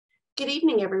Good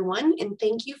evening, everyone, and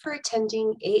thank you for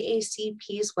attending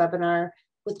AACP's webinar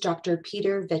with Dr.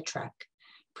 Peter Vitruk,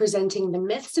 presenting the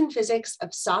myths and physics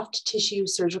of soft tissue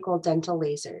surgical dental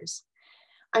lasers.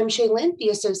 I'm Shaylin, the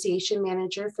Association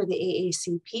Manager for the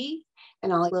AACP,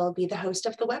 and I will be the host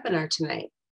of the webinar tonight.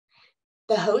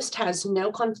 The host has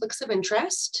no conflicts of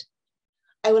interest.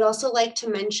 I would also like to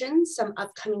mention some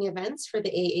upcoming events for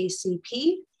the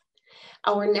AACP.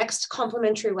 Our next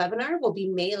complimentary webinar will be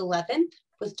May 11th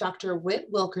with Dr. Whit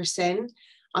Wilkerson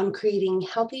on creating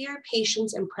healthier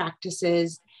patients and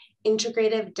practices,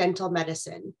 integrative dental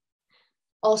medicine.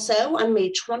 Also on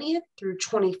May 20th through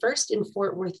 21st in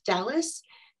Fort Worth, Dallas,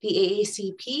 the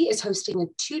AACP is hosting a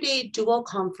two-day dual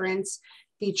conference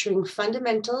featuring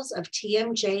fundamentals of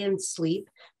TMJ and sleep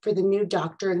for the new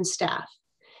doctor and staff,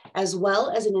 as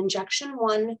well as an Injection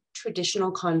 1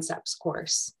 traditional concepts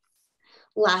course.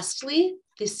 Lastly,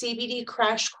 the CBD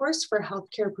crash course for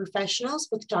healthcare professionals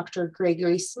with Dr.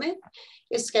 Gregory Smith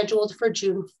is scheduled for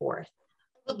June 4th.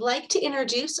 I would like to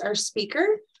introduce our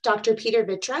speaker, Dr. Peter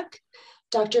Vitruk.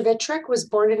 Dr. Vitruk was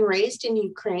born and raised in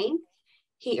Ukraine.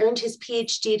 He earned his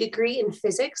PhD degree in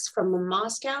physics from the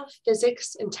Moscow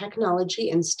Physics and Technology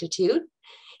Institute.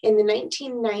 In the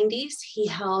 1990s, he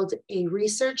held a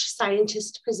research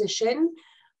scientist position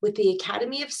with the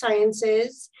Academy of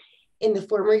Sciences in the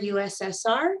former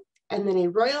USSR, and then a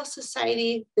Royal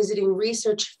Society visiting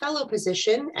research fellow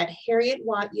position at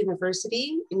Heriot-Watt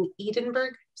University in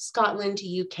Edinburgh, Scotland,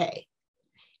 UK.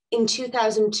 In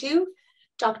 2002,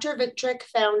 Dr. Vitruk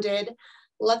founded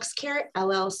LuxCare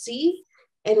LLC,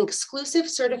 an exclusive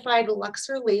certified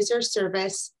Luxor laser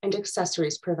service and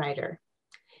accessories provider.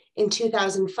 In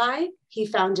 2005, he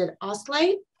founded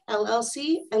Oslight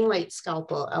LLC and Light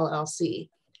Scalpel LLC,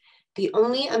 the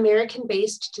only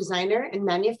American-based designer and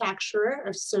manufacturer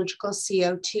of surgical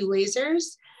CO2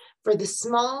 lasers for the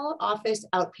small office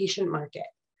outpatient market.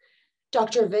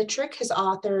 Dr. Vitruk has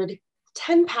authored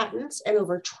 10 patents and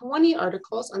over 20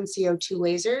 articles on CO2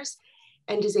 lasers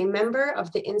and is a member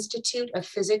of the Institute of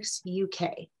Physics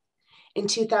UK. In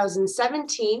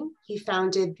 2017, he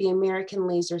founded the American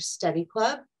Laser Study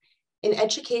Club, an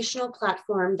educational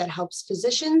platform that helps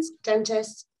physicians,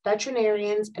 dentists,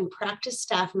 veterinarians, and practice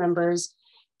staff members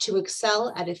to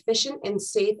excel at efficient and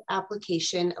safe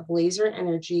application of laser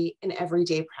energy in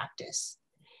everyday practice.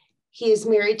 He is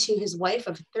married to his wife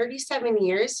of 37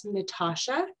 years,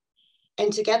 Natasha,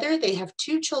 and together they have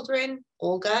two children,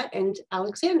 Olga and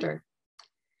Alexander.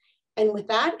 And with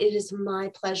that, it is my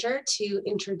pleasure to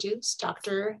introduce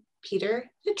Dr.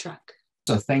 Peter Vitruk.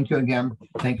 So thank you again.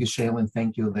 Thank you, Shaylin.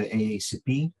 Thank you, the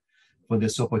AACP, for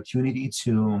this opportunity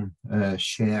to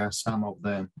share some of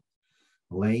the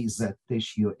laser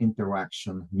tissue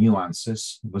interaction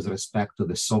nuances with respect to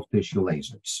the soft tissue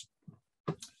lasers.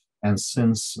 And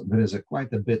since there is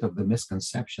quite a bit of the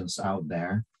misconceptions out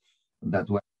there that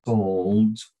were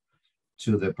sold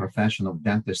to the profession of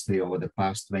dentistry over the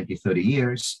past 20, 30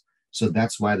 years, so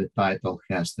that's why the title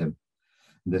has the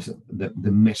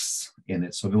myths in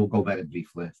it. So we'll go very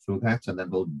briefly through that, and then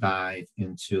we'll dive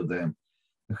into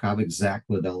how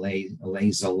exactly the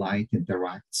laser light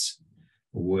interacts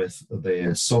with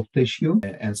the soft tissue,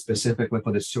 and specifically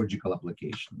for the surgical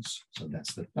applications. So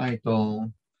that's the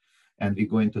title. And we're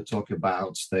going to talk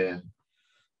about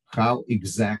how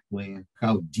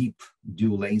deep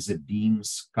do laser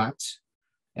beams cut,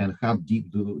 and how deep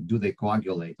do they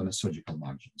coagulate on the surgical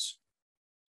margins.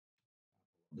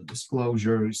 The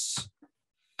disclosures.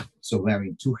 So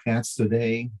wearing two hats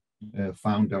today,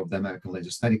 founder of the American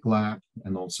Laser Study Club,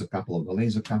 and also a couple of the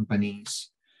laser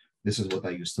companies. This is what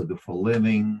I used to do for a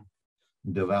living,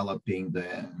 developing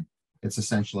it's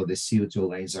essentially the CO2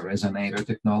 laser resonator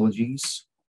technologies.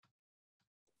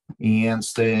 And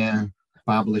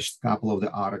published a couple of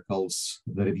the articles,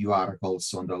 the review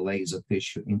articles on the laser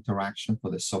tissue interaction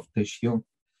for the soft tissue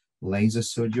laser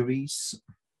surgeries.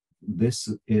 This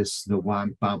is the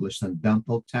one published in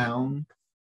Dental Town,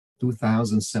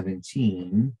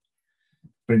 2017.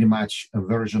 Pretty much a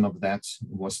version of that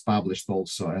was published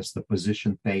also as the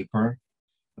position paper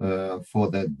for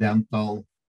the dental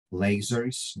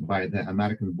lasers by the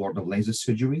American Board of Laser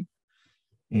Surgery.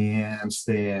 And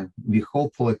we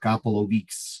hopefully a couple of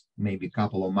weeks, maybe a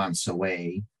couple of months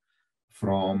away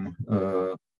from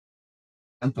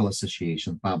Dental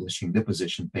Association publishing the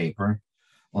position paper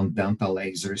on dental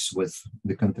lasers, with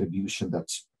the contribution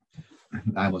that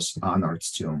I was honored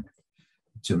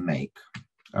to make.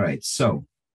 All right, so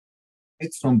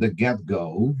it's from the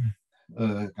get-go,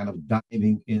 kind of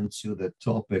diving into the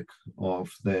topic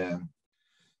of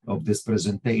this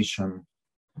presentation.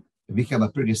 We have a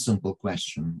pretty simple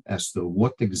question as to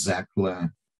what exactly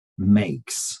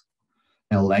makes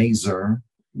a laser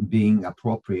being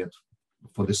appropriate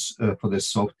for the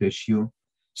soft tissue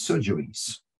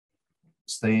surgeries?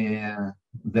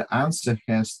 The answer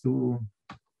has two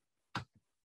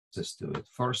answers to it.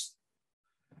 First,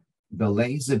 the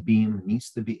laser beam needs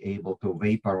to be able to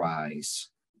vaporize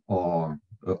or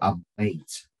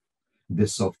ablate the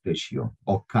soft tissue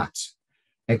or cut,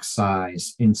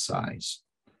 excise, incise.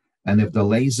 And if the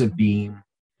laser beam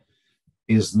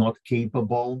is not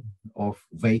capable of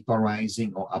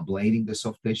vaporizing or ablating the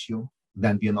soft tissue,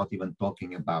 then we're not even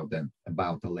talking about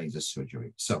the laser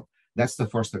surgery. So that's the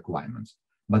first requirement.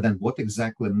 But then what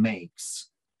exactly makes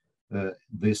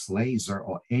this laser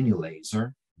or any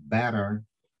laser better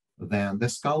than the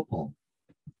scalpel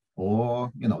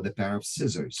or the pair of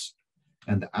scissors?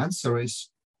 And the answer is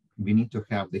we need to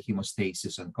have the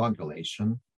hemostasis and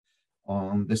coagulation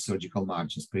on the surgical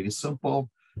margins. Pretty simple,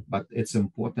 but it's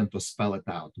important to spell it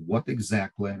out. What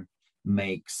exactly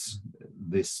makes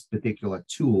this particular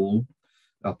tool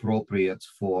appropriate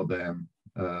for the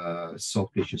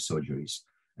soft tissue surgeries?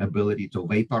 Ability to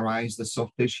vaporize the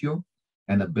soft tissue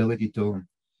and ability to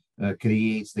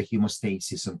create the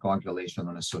hemostasis and coagulation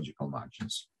on the surgical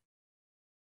margins.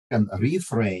 And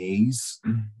rephrase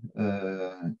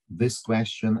this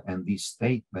question and these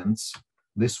statements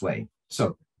this way.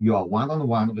 So you are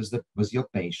one-on-one with your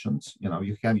patient.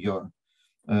 You have your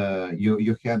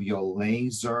you have your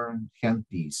laser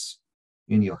handpiece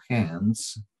in your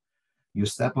hands. You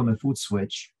step on a foot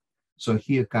switch. So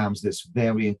here comes this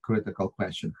very critical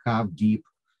question: how deep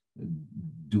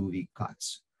do we cut?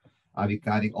 Are we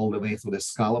cutting all the way through the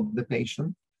skull of the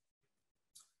patient?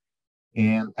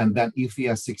 And then if we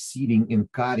are succeeding in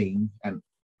cutting, and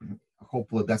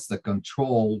hopefully that's the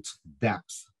controlled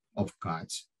depth of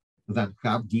cut, then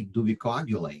how deep do we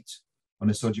coagulate on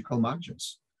the surgical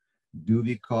margins? Do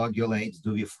we coagulate?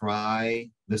 Do we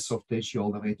fry the soft tissue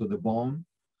all the way to the bone?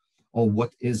 Or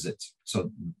what is it?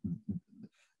 So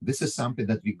this is something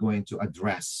that we're going to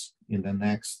address in the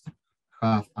next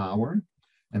half hour.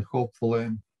 And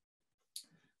hopefully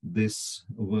this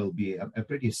will be a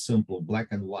pretty simple black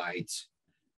and white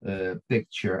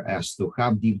picture as to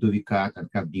how deep do we cut and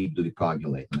how deep do we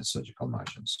coagulate in the surgical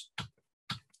margins.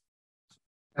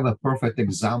 I have a perfect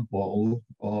example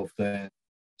of the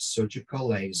surgical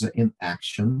laser in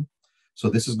action. So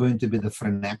this is going to be the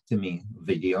frenectomy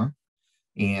video.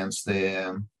 And this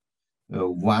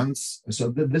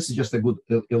is just a good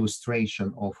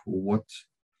illustration of what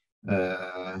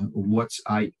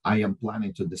I am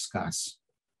planning to discuss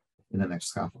in the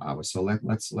next half hour. So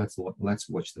let's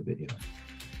watch the video.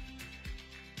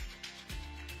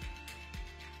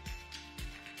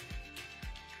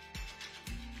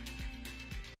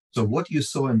 So what you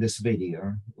saw in this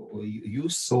video, you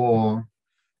saw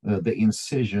the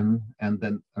incision and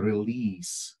then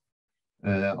release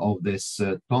of this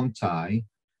tongue tie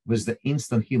with the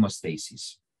instant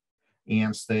hemostasis.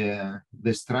 And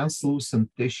this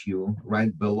translucent tissue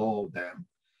right below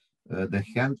the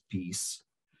handpiece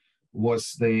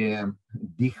was the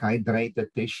dehydrated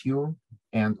tissue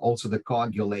and also the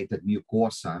coagulated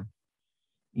mucosa.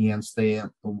 And the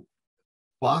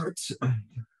part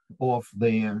of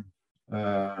the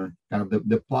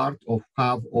the part of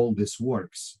how all this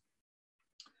works,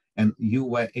 and you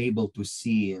were able to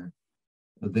see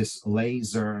this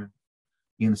laser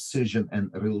incision and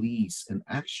release in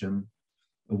action,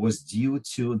 was due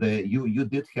to you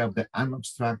did have the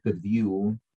unobstructed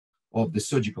view of the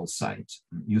surgical site.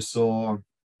 You saw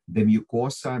the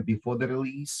mucosa before the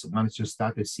release. Once you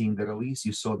started seeing the release,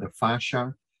 you saw the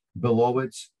fascia below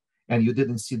it, and you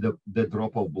didn't see the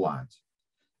drop of blood.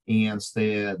 And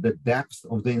the depth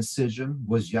of the incision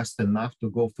was just enough to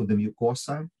go through the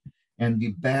mucosa, and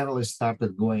we barely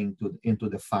started going into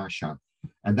the fascia.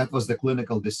 And that was the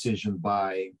clinical decision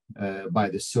by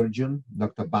the surgeon,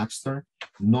 Dr. Baxter,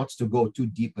 not to go too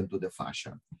deep into the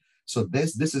fascia. So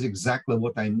this is exactly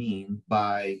what I mean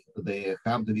by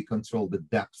how do we control the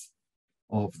depth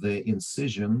of the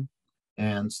incision,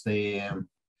 and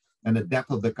the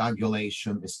depth of the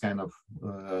coagulation is kind of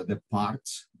the part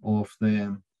of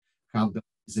how the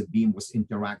laser beam was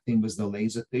interacting with the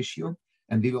laser tissue.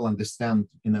 And we will understand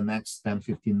in the next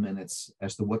 10-15 minutes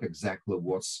as to what exactly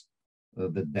was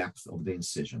the depth of the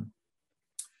incision.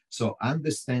 So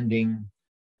understanding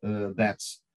that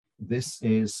this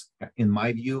is, in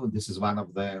my view, this is one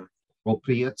of the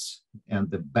appropriate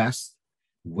and the best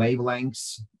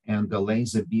wavelengths and the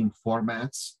laser beam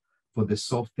formats for the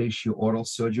soft tissue oral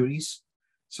surgeries.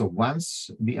 So once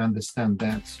we understand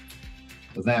that,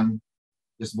 then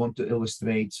just want to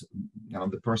illustrate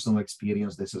the personal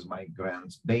experience. This is my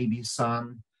grandbaby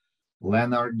son,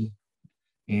 Leonard,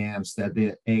 And at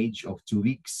the age of 2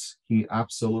 weeks, he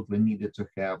absolutely needed to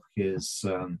have his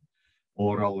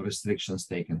oral restrictions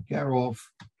taken care of.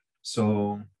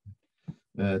 So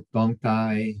tongue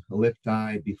tie, lip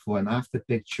tie, before and after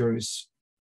pictures.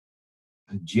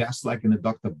 Just like in the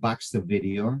Dr. Baxter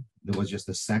video, there was just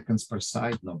a seconds per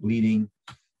site, no bleeding,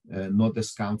 no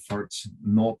discomfort,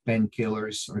 no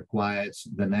painkillers required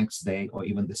the next day or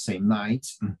even the same night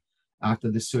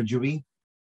after the surgery.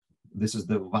 This is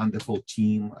the wonderful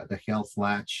team at the Health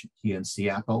Latch here in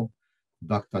Seattle,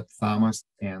 Dr. Thomas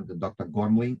and Dr.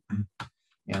 Gormley.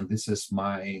 And this is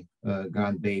my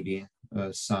grandbaby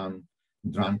son,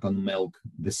 drunk on milk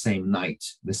the same night,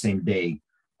 the same day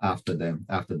after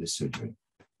the surgery.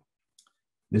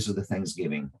 This is the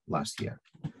Thanksgiving last year.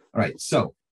 All right,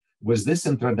 so with this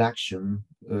introduction,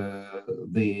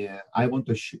 I want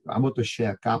to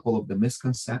share a couple of the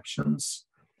misconceptions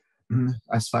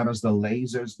as far as the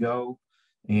lasers go,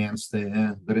 and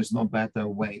there is no better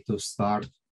way to start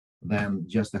than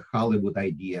just a Hollywood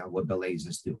idea what the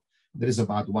lasers do. There is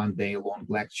about 1 day long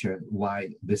lecture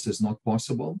why this is not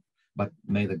possible, but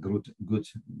made a good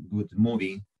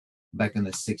movie back in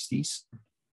the 60s.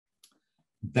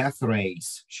 Death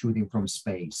rays shooting from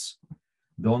space.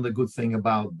 The only good thing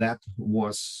about that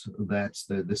was that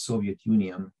the Soviet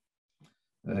Union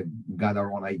got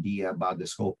our own idea about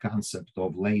this whole concept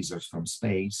of lasers from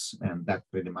space, and that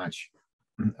pretty much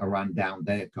ran down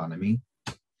their economy.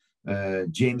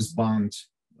 James Bond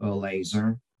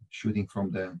laser shooting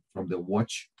from the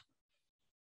watch.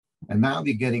 And now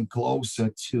we're getting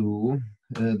closer to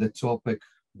the topic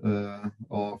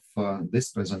of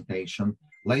this presentation,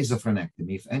 laser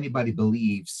frenectomy. If anybody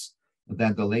believes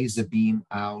that the laser beam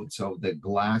out of the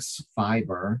glass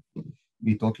fiber,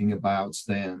 we're talking about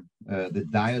the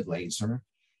diode laser.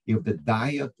 If the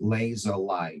diode laser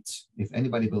light, if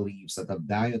anybody believes that a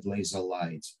diode laser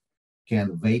light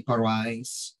can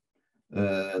vaporize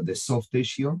the soft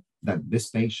tissue, then this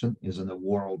patient is in a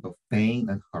world of pain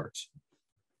and hurt.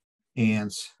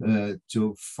 And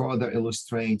to further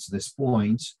illustrate this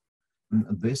point,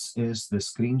 this is the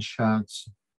screenshot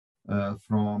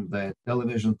from the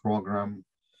television program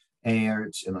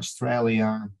aired in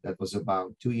Australia. That was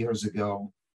about 2 years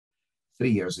ago, 3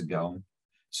 years ago.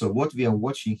 So what we are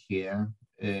watching here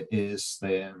is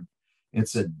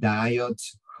it's a diode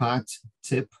hot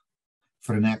tip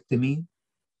frenectomy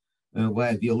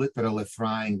where we're literally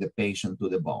frying the patient to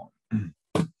the bone.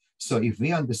 So if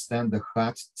we understand the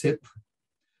hot tip,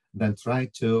 then try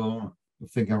to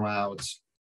figure out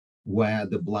where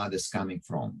the blood is coming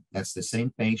from. That's the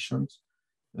same patient,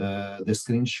 the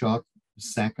screenshot,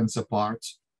 seconds apart.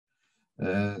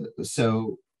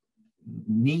 So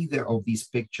neither of these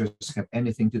pictures have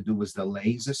anything to do with the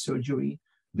laser surgery.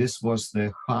 This was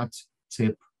the hot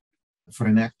tip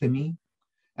frenectomy.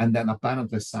 And then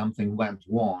apparently something went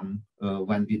wrong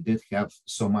when we did have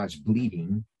so much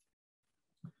bleeding.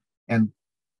 And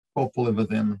hopefully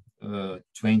within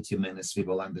 20 minutes, we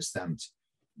will understand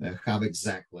how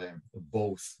exactly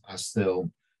both are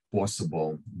still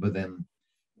possible within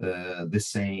the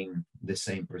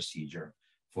same procedure,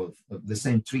 for the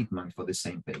same treatment for the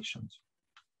same patient.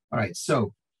 All right,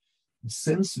 so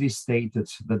since we stated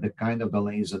that the kind of the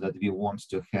laser that we want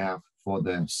to have for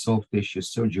the soft tissue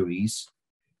surgeries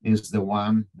is the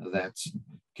one that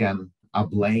can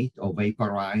ablate or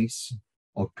vaporize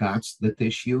or cut the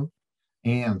tissue,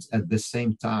 and at the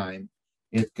same time,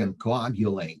 it can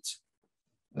coagulate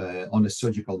on the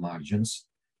surgical margins,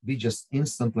 we just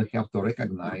instantly have to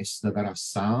recognize that there are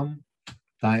some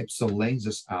types of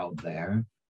lasers out there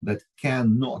that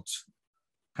cannot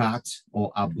cut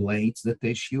or ablate the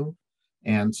tissue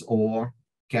and or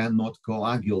cannot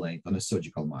coagulate on the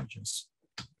surgical margins.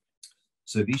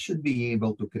 So we should be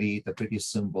able to create a pretty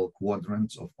simple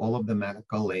quadrant of all of the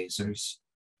medical lasers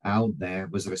out there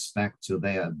with respect to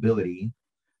their ability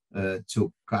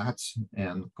to cut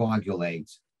and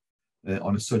coagulate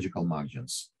on the surgical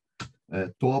margins.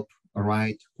 Top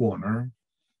right corner,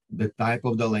 the type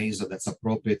of the laser that's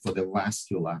appropriate for the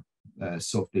vascular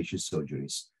soft tissue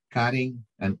surgeries, cutting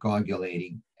and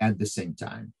coagulating at the same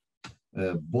time.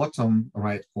 Bottom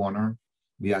right corner,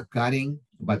 we are cutting,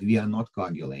 but we are not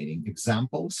coagulating.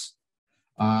 Examples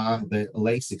are the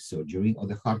LASIK surgery or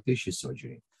the hard tissue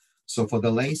surgery. So for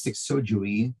the LASIK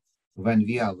surgery, when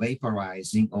we are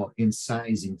vaporizing or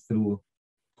incising through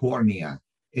cornea,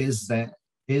 is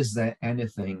there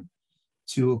anything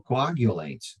to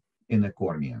coagulate in the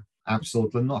cornea?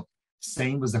 Absolutely not.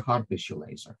 Same with the hard tissue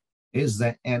laser. Is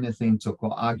there anything to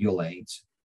coagulate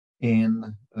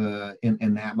in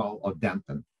enamel or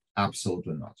dentin?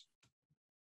 Absolutely not.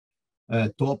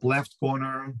 Top left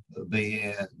corner,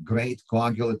 the great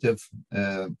coagulative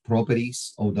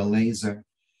properties of the laser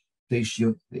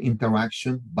tissue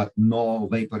interaction, but no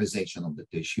vaporization of the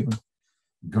tissue.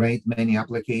 Great many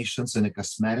applications in a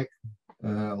cosmetic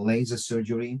laser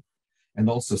surgery, and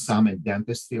also some in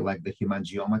dentistry, like the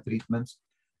hemangioma treatment.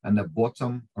 And the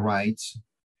bottom right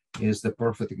is the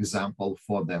perfect example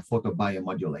for the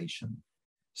photobiomodulation.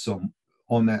 So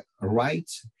on the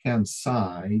right-hand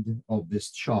side of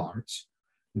this chart,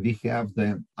 we have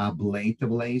the ablative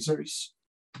lasers,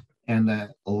 and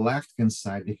the left-hand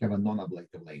side, we have a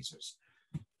non-ablative lasers.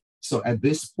 So at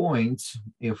this point,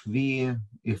 if we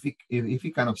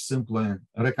kind of simply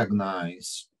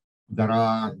recognize there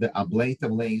are the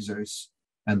ablative lasers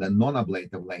and the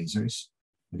non-ablative lasers,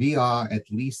 we are at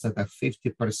least at a 50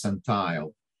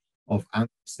 percentile of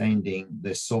understanding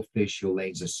the soft tissue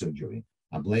laser surgery.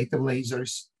 Ablative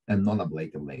lasers and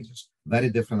non-ablative lasers, very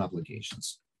different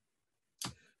applications.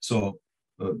 So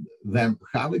then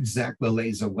how exactly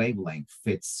laser wavelength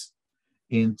fits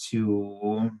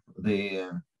into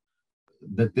the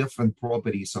different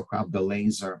properties of how the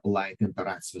laser light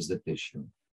interacts with the tissue.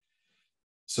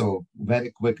 So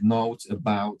very quick note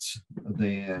about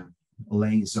the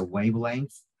laser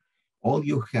wavelength. All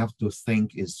you have to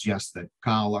think is just the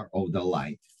color of the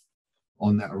light.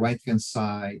 On the right-hand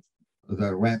side,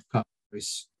 the red color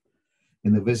is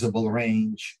in the visible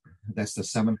range. That's the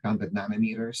 700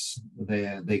 nanometers,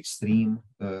 the extreme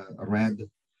red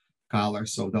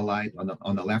colors of the light.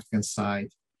 On the left-hand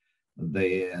side,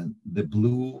 the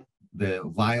blue, the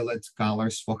violet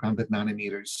colors, 400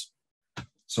 nanometers.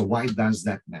 So why does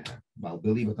that matter? Well,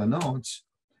 believe it or not,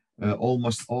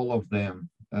 almost all of them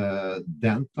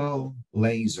dental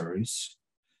lasers,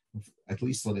 at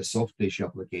least for the soft tissue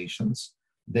applications,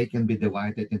 they can be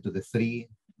divided into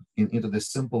the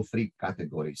simple three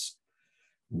categories: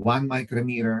 1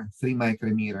 micrometer, 3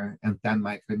 micrometer, and 10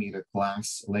 micrometer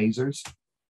class lasers,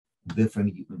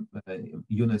 different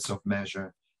units of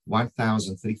measure,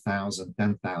 1,000, 3,000,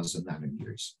 10,000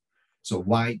 nanometers. So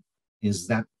why is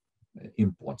that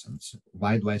important?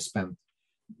 Why do I spend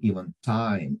even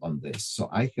time on this? So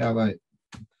I have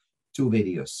two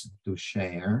videos to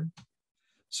share.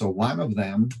 So one of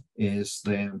them is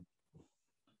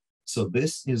so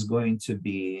this is going to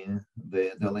be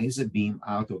the laser beam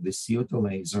out of the CO2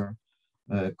 laser,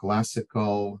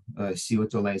 classical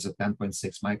CO2 laser,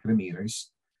 10.6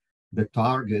 micrometers. The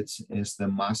target is the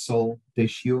muscle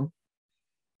tissue.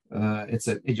 It's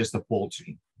just a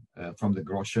poultry from the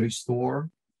grocery store,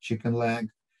 chicken leg.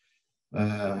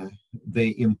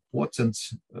 The important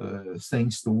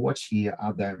things to watch here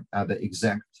are the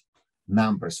exact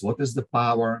numbers. What is the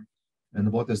power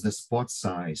and what is the spot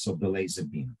size of the laser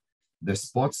beam? The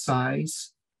spot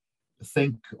size,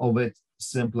 think of it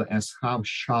simply as how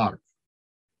sharp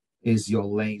is your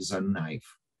laser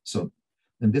knife. So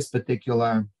in this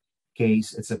particular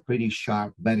case, it's a pretty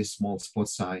sharp, very small spot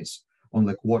size,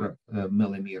 only 1/4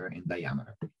 millimeter in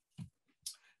diameter.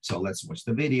 So let's watch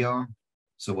the video.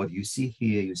 So what you see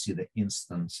here, you see the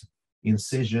instant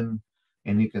incision,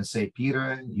 and you can say,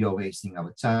 Peter, you're wasting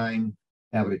our time.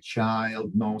 Every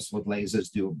child knows what lasers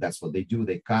do. That's what they do,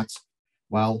 they cut.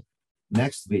 Well,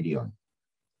 next video,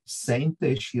 same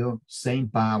tissue, same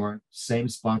power, same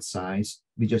spot size.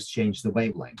 We just changed the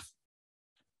wavelength.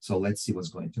 So let's see what's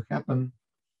going to happen.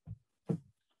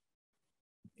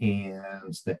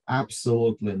 And the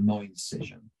absolutely no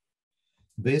incision.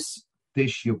 This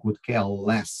tissue could care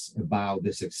less about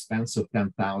this expensive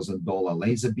 $10,000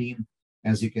 laser beam.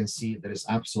 As you can see, there is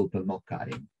absolutely no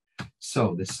cutting.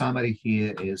 So the summary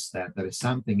here is that there is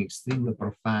something extremely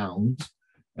profound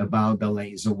about the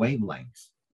laser wavelength.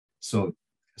 So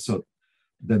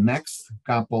the next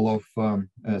couple of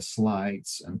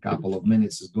slides and couple of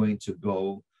minutes is going to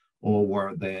go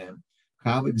over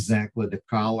how exactly the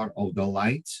color of the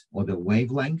light or the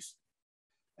wavelength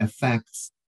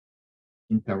interacts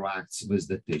with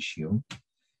the tissue,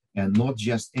 and not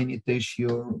just any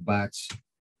tissue, but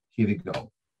here we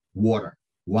go, water.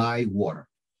 Why water?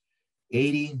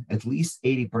 At least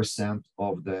 80%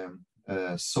 of the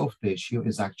soft tissue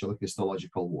is actually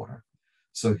histological water.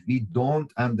 So if we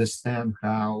don't understand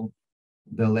how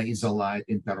the laser light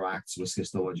interacts with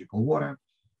histological water,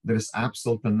 there is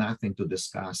absolutely nothing to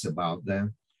discuss about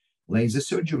the laser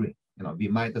surgery. We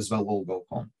might as well all go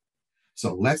home.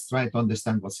 So let's try to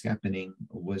understand what's happening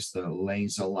with the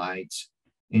laser light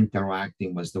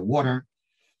interacting with the water.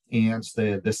 And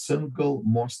the single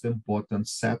most important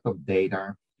set of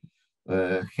data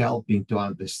helping to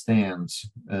understand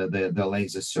the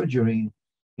laser surgery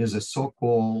is a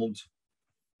so-called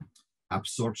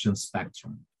absorption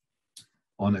spectrum.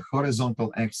 On the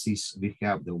horizontal axis, we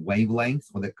have the wavelength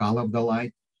or the color of the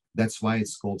light. That's why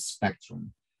it's called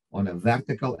spectrum. On a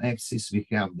vertical axis, we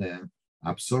have the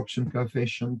absorption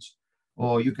coefficient,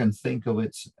 or you can think of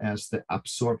it as the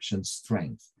absorption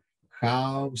strength.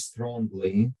 How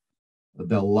strongly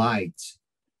the light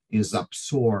is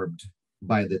absorbed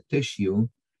by the tissue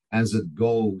as it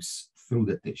goes through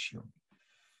the tissue.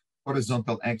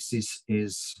 Horizontal axis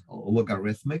is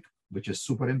logarithmic, which is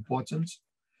super important.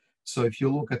 So if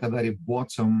you look at the very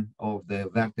bottom of the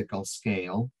vertical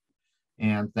scale,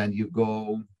 and then you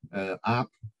go up,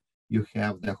 you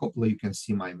have the, hopefully you can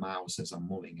see my mouse as I'm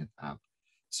moving it up.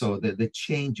 So the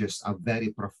changes are very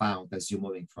profound as you're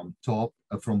moving from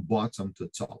bottom to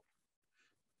top.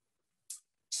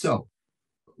 So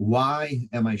why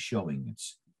am I showing it?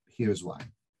 Here's why.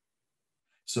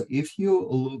 So if you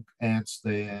look at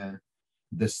the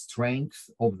strength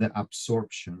of the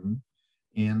absorption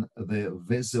in the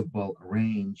visible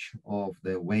range of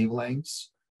the wavelengths,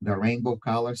 the rainbow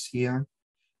colors here,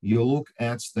 you look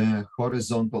at the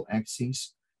horizontal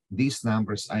axis, these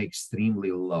numbers are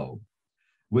extremely low,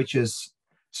 which is,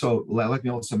 so let me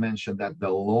also mention that the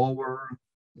lower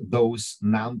those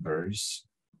numbers,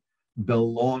 the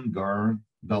longer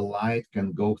the light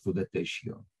can go through the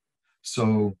tissue.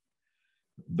 So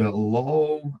the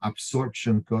low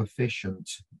absorption coefficient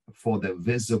for the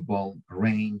visible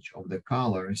range of the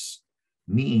colors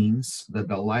means that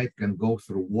the light can go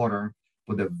through water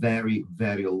for the very,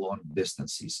 very long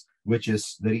distances, which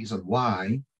is the reason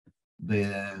why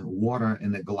the water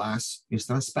in the glass is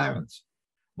transparent.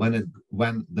 When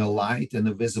the light in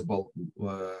the visible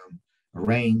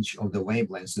range of the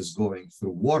wavelengths is going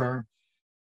through water,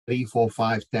 3, 4,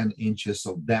 5, 10 inches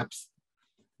of depth,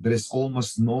 there is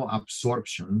almost no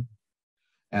absorption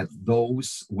at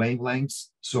those wavelengths.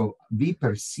 So we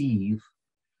perceive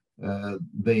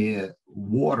the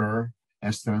water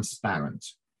as transparent.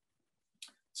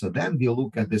 So then we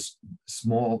look at this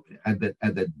small, at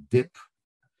the dip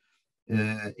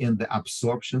in the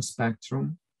absorption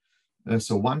spectrum.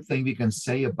 So one thing we can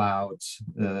say about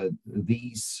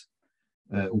these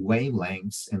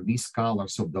wavelengths and these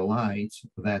colors of the light,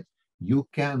 that you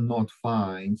cannot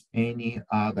find any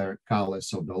other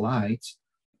colors of the light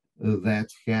that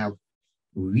have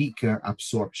weaker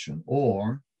absorption,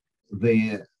 or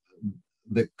the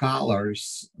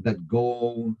colors that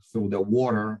go through the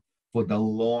water for the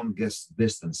longest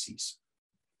distances,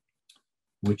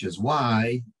 which is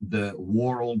why the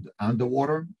world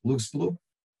underwater looks blue.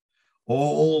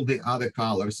 All the other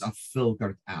colors are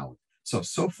filtered out.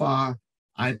 So far,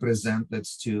 I presented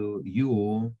to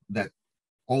you that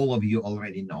all of you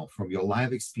already know from your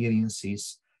life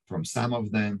experiences, from some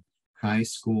of them high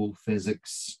school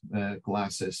physics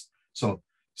classes.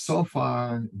 So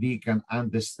far, we can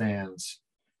understand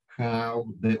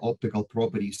how the optical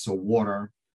properties of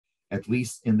water, at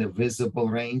least in the visible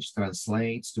range,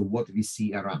 translates to what we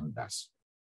see around us.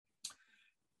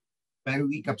 Very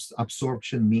weak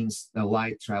absorption means the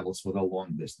light travels for the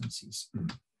long distances.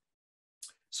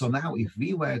 So now if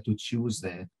we were to choose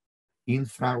the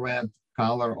infrared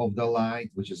color of the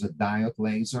light, which is a diode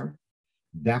laser,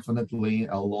 definitely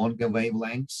a longer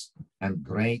wavelengths and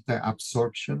greater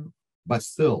absorption, but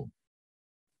still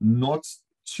not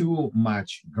too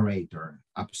much greater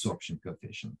absorption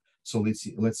coefficient. So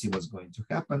let's see what's going to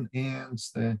happen. And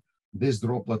this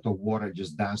droplet of water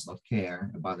just does not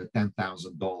care about a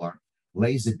 $10,000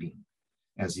 laser beam,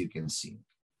 as you can see.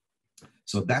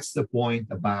 So that's the point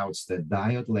about the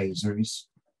diode lasers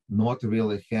not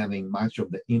really having much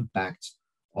of the impact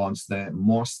on the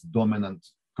most dominant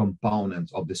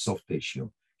component of the soft tissue,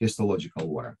 histological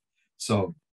water.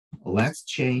 So let's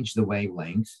change the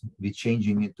wavelength. We're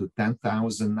changing it to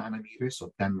 10,000 nanometers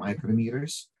or 10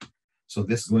 micrometers. So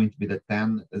this is going to be the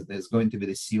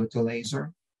CO2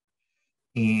 laser.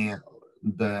 And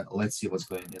let's see what's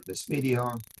going in this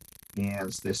video.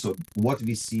 And so what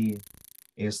we see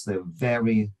is the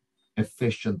very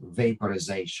efficient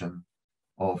vaporization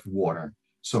of water.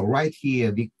 So right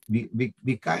here,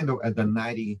 we kind of at the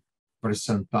 90th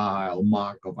percentile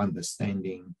mark of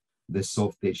understanding the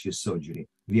soft tissue surgery.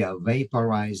 We are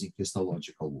vaporizing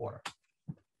histological water.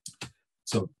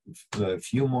 So a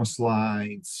few more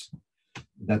slides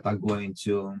that are going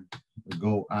to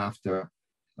go after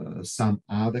some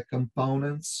other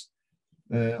components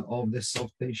of the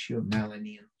soft tissue: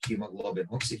 melanin, hemoglobin,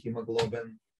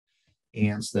 oxyhemoglobin.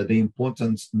 And the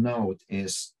important note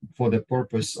is, for the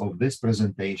purpose of this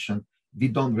presentation, we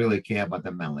don't really care about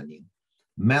the melanin.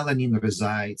 Melanin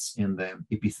resides in the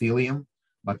epithelium,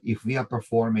 but if we are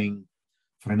performing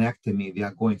frenectomy, we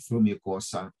are going through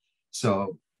mucosa.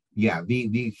 So yeah,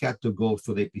 we had to go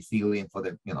through the epithelium for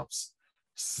the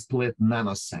split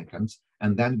nanoseconds,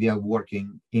 and then we are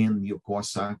working in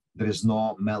mucosa. There is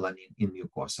no melanin in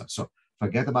mucosa. So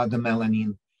forget about the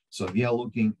melanin. So we are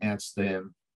looking at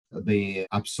the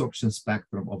absorption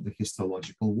spectrum of the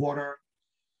histological water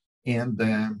and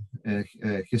the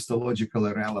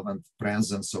histologically relevant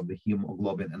presence of the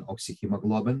hemoglobin and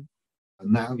oxyhemoglobin.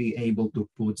 Now we're able to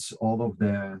put all of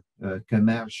the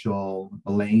commercial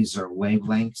laser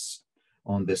wavelengths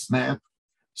on this map.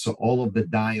 So all of the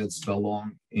diodes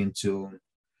belong into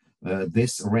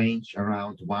this range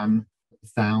around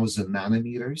 1,000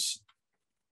 nanometers.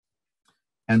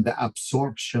 And the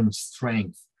absorption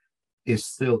strength is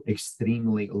still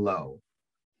extremely low.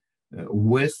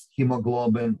 With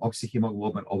hemoglobin,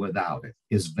 oxyhemoglobin, or without it,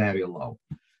 is very low.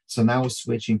 So now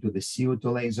switching to the CO2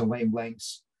 laser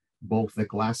wavelengths, both the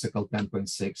classical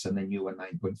 10.6 and the newer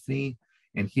 9.3.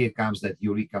 And here comes that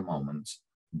eureka moment.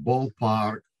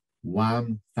 Ballpark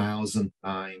 1,000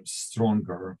 times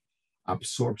stronger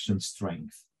absorption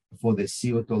strength for the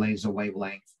CO2 laser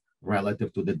wavelength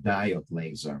relative to the diode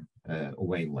laser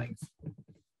wavelength,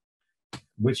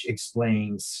 which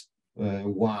explains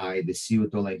why the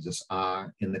CO2 lasers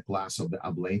are in the class of the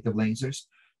ablative lasers.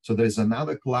 So there's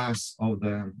another class of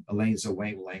the laser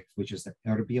wavelength, which is the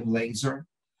erbium laser.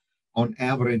 On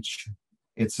average,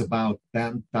 it's about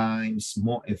 10 times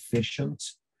more efficient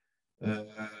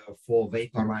for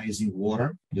vaporizing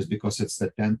water, just because it's the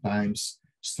 10 times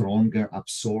stronger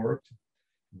absorbed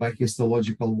by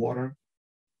histological water.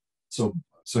 So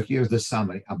here's the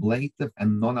summary: ablative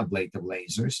and non-ablative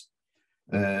lasers.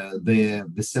 The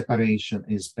separation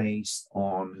is based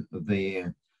on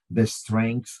the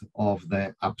strength of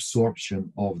the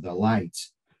absorption of the light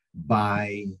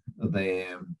by the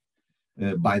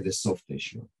soft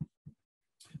tissue.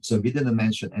 So we didn't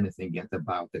mention anything yet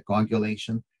about the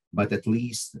coagulation, but at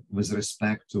least with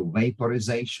respect to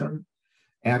vaporization,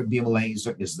 erbium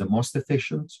laser is the most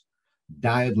efficient,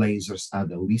 diode lasers are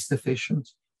the least efficient,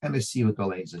 and the CO2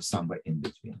 laser is somewhere in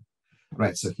between.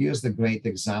 Right, so here's the great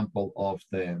example of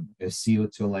the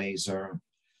CO2 laser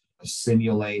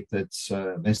simulated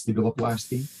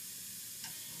vestibuloplasty.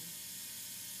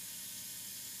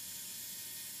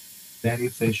 Very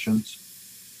efficient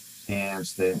and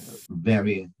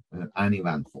very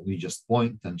uneventful. You just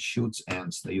point and shoot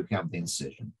and you have the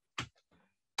incision.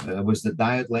 With the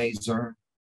diode laser,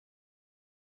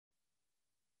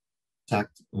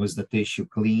 tucked with the tissue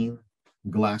clean,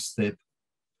 glass tip,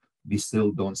 we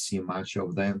still don't see much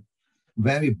of them.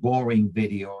 Very boring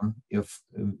video if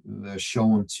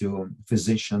shown to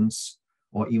physicians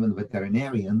or even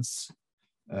veterinarians,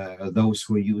 those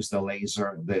who use the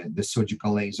laser, the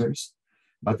surgical lasers.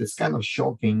 But it's kind of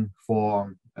shocking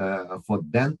for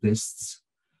dentists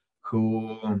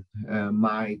who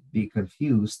might be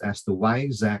confused as to why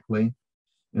exactly,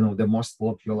 the most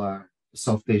popular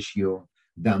soft tissue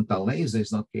dental laser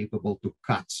is not capable to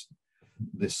cut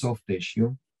the soft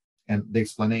tissue. And the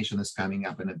explanation is coming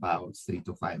up in about 3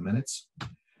 to 5 minutes.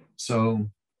 So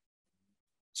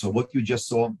what you just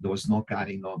saw, there was no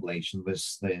cutting, no ablation with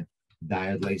the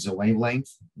diode laser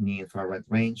wavelength, near infrared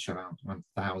range, around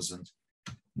 1,000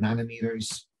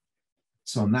 nanometers.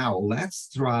 So now let's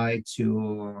try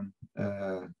to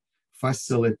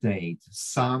facilitate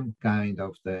some kind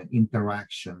of the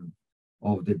interaction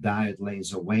of the diode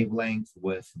laser wavelength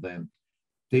with the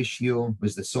tissue,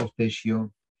 with the soft tissue.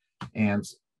 And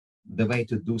the way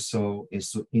to do so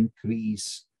is to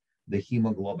increase the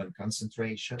hemoglobin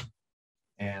concentration.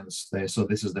 And so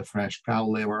this is the fresh cow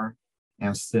liver,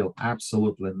 and still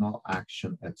absolutely no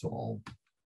action at all.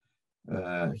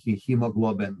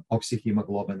 Hemoglobin,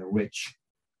 oxyhemoglobin rich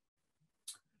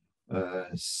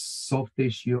soft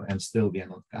tissue, and still we are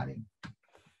not cutting.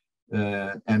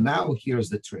 And now here's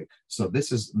the trick. So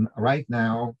this is right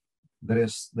now, there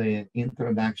is the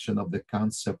introduction of the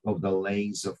concept of the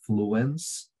laser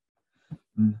fluence.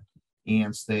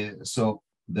 And so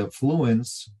the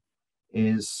fluence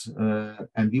is,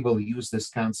 and we will use this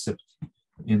concept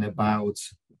in about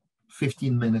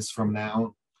 15 minutes from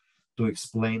now to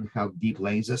explain how deep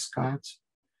lasers cut.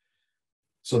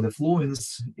 So the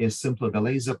fluence is simply the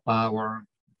laser power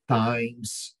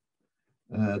times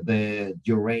the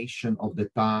duration of the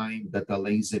time that the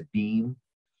laser beam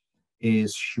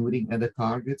is shooting at the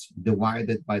target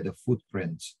divided by the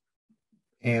footprint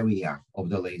area of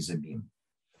the laser beam.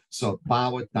 So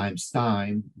power times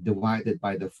time divided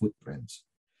by the footprint.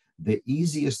 The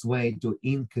easiest way to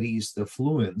increase the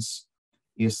fluence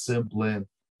is simply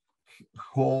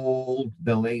hold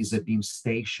the laser beam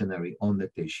stationary on the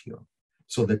tissue.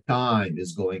 So the time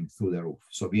is going through the roof.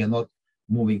 So we are not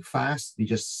moving fast, we're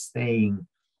just staying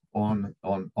on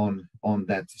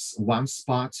that one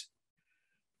spot.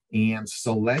 And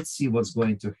so let's see what's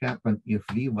going to happen if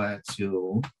we were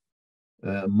to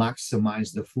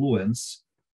maximize the fluence,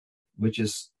 which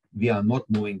is we are not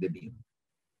moving the beam.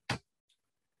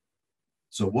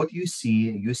 So what you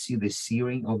see the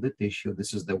searing of the tissue.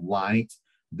 This is the white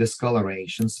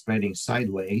discoloration spreading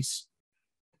sideways.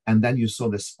 And then you saw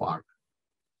the spark.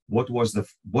 What was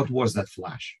that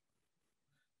flash?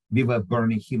 We were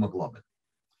burning hemoglobin.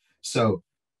 So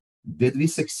did we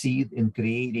succeed in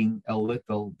creating a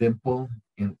little dimple?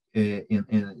 Did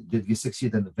we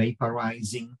succeed in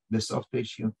vaporizing the soft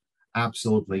tissue?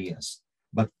 Absolutely yes.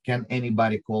 But can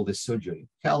anybody call this surgery?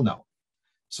 Hell no.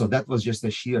 So that was just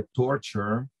a sheer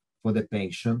torture for the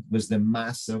patient with the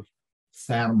massive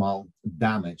thermal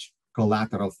damage,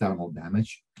 collateral thermal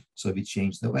damage. So we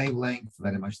changed the wavelength.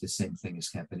 Very much the same thing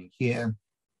is happening here.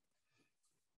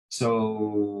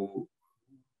 So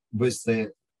with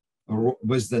the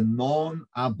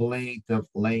non-ablative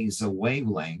laser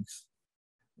wavelength,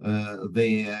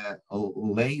 the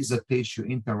laser tissue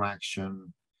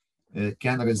interaction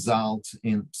can result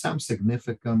in some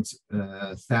significant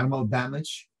thermal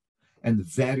damage and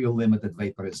very limited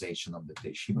vaporization of the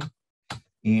tissue.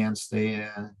 And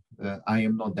I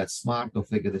am not that smart to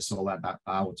figure this all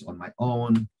out on my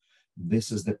own.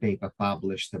 This is the paper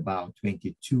published about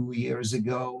 22 years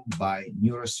ago by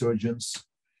neurosurgeons.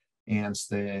 And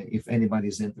if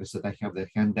anybody's interested, I have the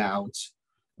handout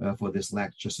for this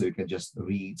lecture, so you can just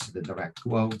read the direct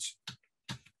quote.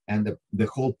 And the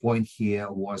whole point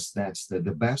here was that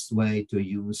the best way to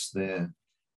use the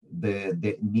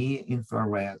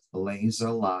near-infrared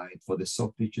laser light for the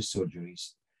soft tissue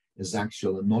surgeries is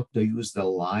actually not to use the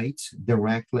light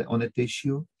directly on the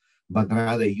tissue, but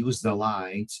rather use the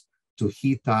light to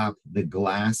heat up the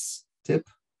glass tip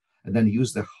and then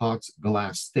use the hot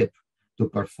glass tip to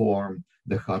perform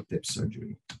the hot tip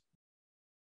surgery.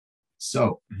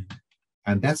 So,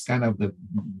 and that's kind of the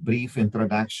brief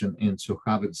introduction into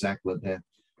how exactly the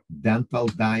dental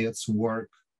diodes work.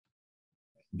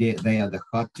 They are the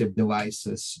hot tip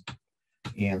devices.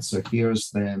 And so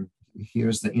here's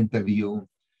the interview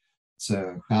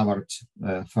Howard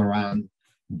Farran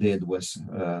did with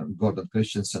Gordon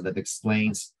Christensen that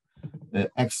explains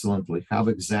excellently how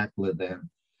exactly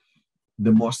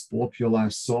the most popular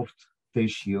soft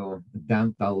tissue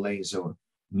dental laser,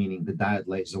 meaning the diode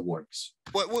laser, works.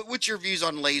 What's your views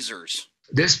on lasers?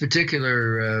 This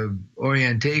particular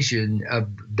orientation of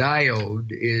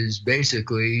diode is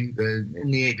basically in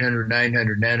the 800,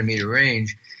 900 nanometer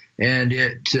range, and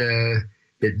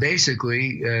it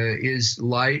basically is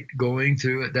light going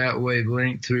through at that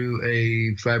wavelength through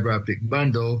a fiber optic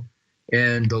bundle,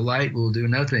 and the light will do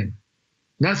nothing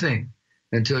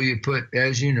until you put,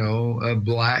 as you know, a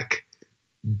black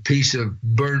piece of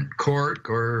burnt cork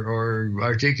or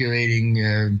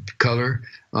articulating color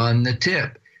on the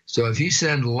tip. So if you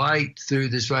send light through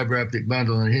this fiber optic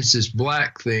bundle and it hits this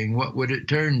black thing, what would it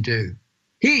turn to?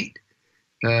 Heat.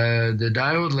 The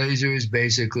diode laser is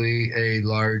basically a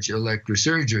large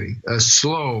electrosurgery, a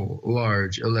slow,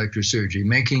 large electrosurgery,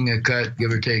 making a cut,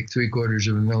 give or take 3/4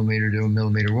 of a millimeter to a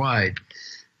millimeter wide.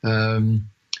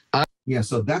 Yeah,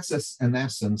 so that's in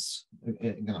essence,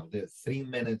 the 3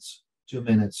 minutes, 2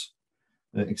 minutes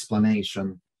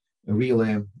explanation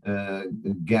really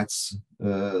gets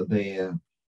the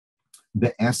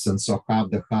essence of how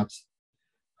the hot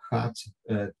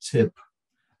tip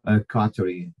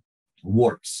cautery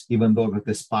works, even though it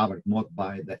is powered not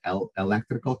by the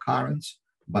electrical currents,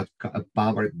 but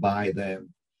powered by the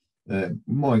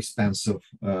more expensive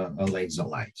laser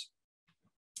light.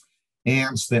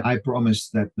 And I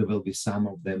promised that there will be some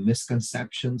of the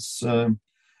misconceptions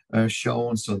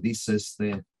shown. So this is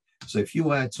so if you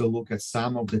were to look at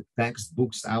some of the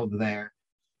textbooks out there,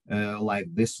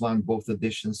 like this one, both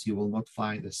editions, you will not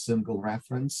find a single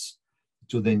reference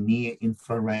to the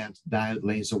near-infrared diode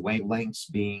laser wavelengths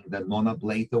being the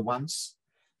non-ablative ones.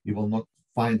 You will not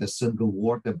find a single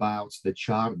word about the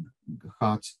charred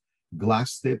hot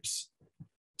glass tips.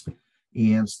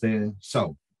 And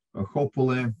so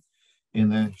hopefully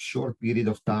in a short period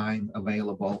of time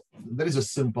available, there is a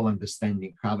simple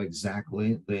understanding how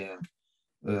exactly the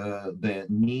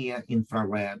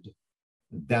near-infrared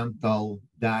dental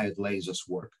diode lasers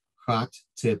work, hot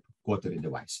tip cautery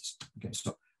devices. Okay,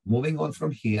 so moving on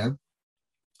from here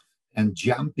and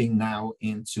jumping now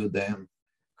into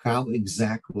how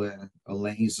exactly a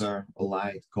laser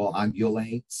light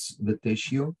coagulates the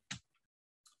tissue.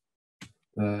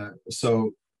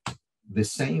 So the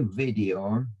same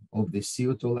video of the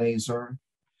CO2 laser,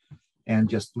 and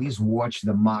just please watch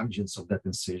the margins of that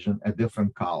incision, a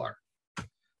different color.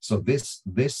 So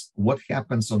what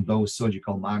happens on those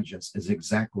surgical margins is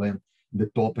exactly the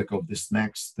topic of this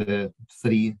next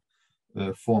 3-4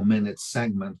 minute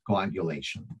segment,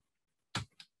 coagulation.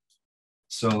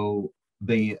 So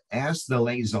as the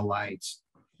laser light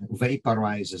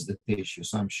vaporizes the tissue,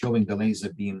 so I'm showing the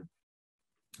laser beam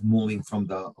moving from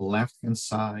the left-hand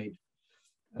side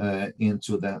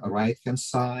into the right-hand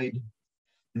side,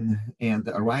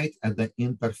 and right at the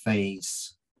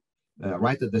interface,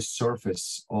 right at the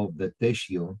surface of the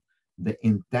tissue, the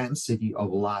intensity of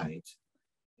light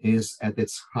is at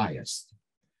its highest.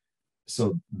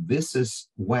 So this is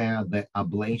where the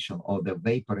ablation or the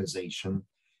vaporization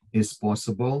is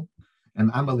possible. And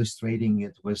I'm illustrating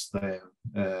it with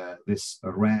this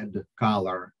red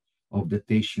color of the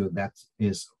tissue that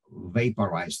is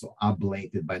vaporized or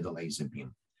ablated by the laser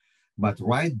beam. But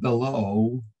right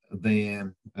below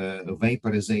the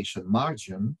vaporization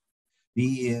margin,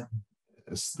 we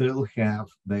still have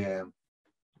the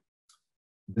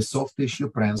soft tissue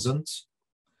present,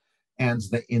 and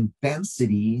the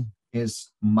intensity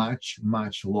is much,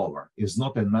 much lower. It's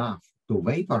not enough to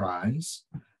vaporize,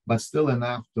 but still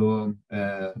enough to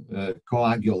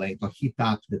coagulate or heat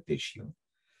up the tissue.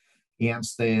 And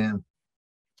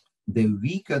the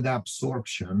weaker the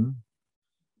absorption,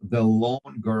 the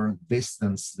longer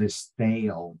distance this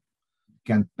tail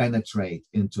can penetrate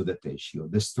into the tissue.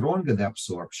 The stronger the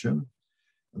absorption,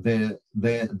 the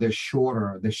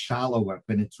shorter, the shallower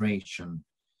penetration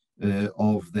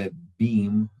of the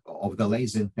beam, of the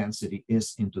laser intensity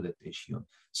is into the tissue.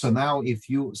 So now if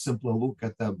you simply look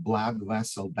at the blood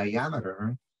vessel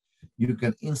diameter, you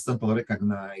can instantly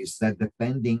recognize that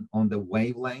depending on the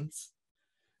wavelength,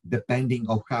 depending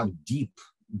on how deep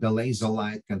the laser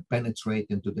light can penetrate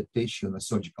into the tissue and the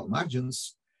surgical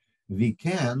margins, we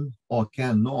can or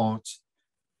cannot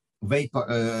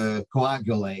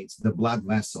coagulate the blood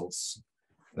vessels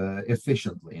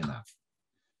efficiently enough.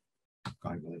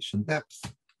 Coagulation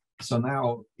depth. So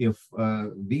now if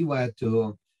we were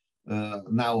to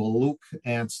now look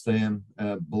at the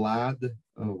blood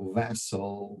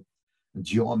vessel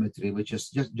geometry, which is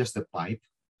just a pipe,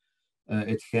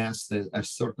 it has a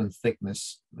certain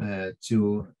thickness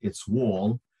to its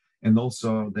wall, and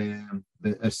also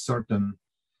a certain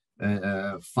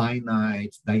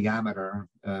finite diameter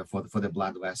for the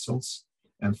blood vessels.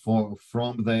 And from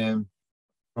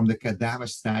the cadaver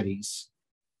studies,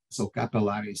 so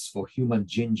capillaries for human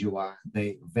gingua,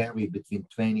 they vary between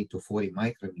 20 to 40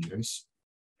 micrometers.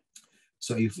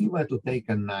 So if we were to take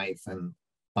a knife and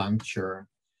puncture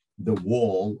the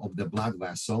wall of the blood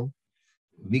vessel,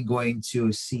 we're going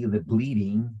to see the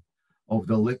bleeding of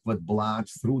the liquid blood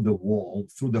through the wall,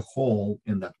 through the hole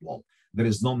in that wall. There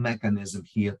is no mechanism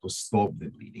here to stop the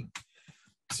bleeding.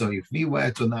 So if we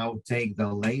were to now take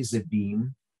the laser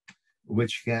beam,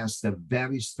 which has a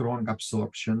very strong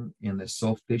absorption in the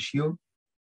soft tissue,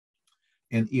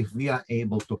 and if we are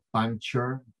able to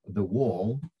puncture the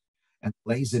wall, and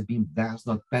laser beam does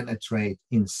not penetrate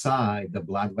inside the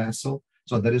blood vessel,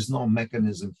 so there is no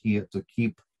mechanism here to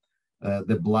keep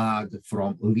the blood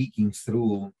from leaking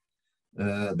through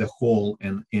the hole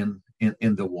in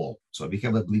the wall. So we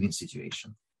have a bleeding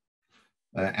situation.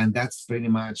 And that's pretty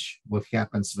much what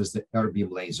happens with the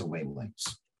erbium laser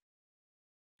wavelengths.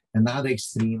 Another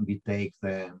extreme, we take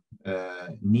the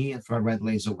near-infrared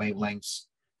laser wavelengths.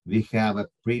 We have a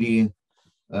pretty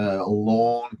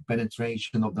long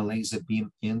penetration of the laser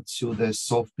beam into the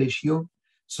soft tissue.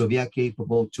 So we are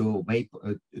capable to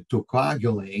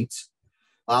coagulate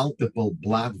multiple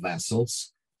blood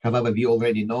vessels. However, we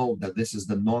already know that this is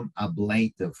the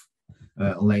non-ablative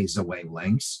laser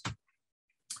wavelengths.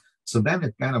 So then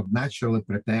it kind of naturally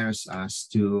prepares us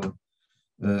to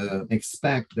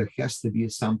expect there has to be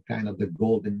some kind of the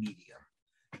golden medium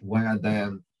where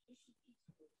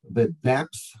the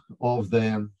depth of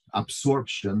the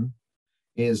absorption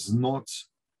is not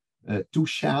too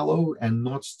shallow and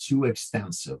not too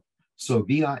extensive. So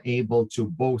we are able to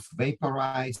both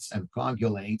vaporize and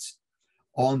coagulate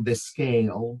on the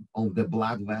scale of the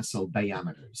blood vessel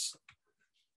diameters.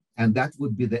 And that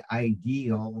would be the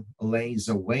ideal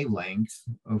laser wavelength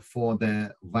for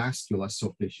the vascular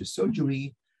soft tissue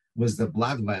surgery, with the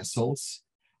blood vessels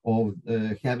of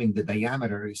having the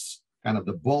diameters, kind of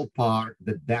the ballpark,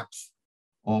 the depth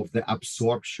of the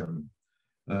absorption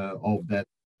of that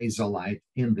laser light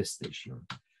in this tissue.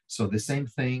 So the same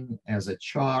thing as a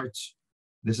chart.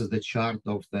 This is the chart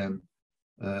of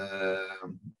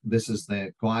this is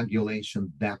the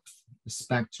coagulation depth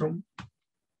spectrum.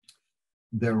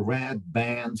 The red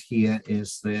band here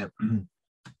is the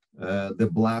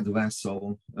blood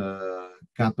vessel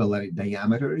capillary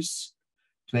diameters,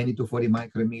 20 to 40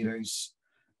 micrometers.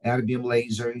 Erbium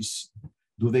lasers,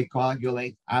 do they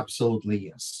coagulate? Absolutely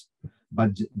yes.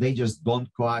 but they just don't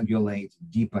coagulate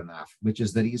deep enough, which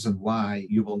is the reason why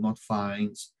you will not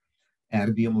find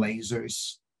erbium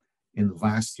lasers in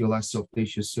vascular soft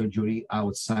tissue surgery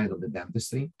outside of the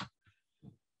dentistry.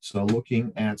 So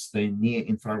looking at the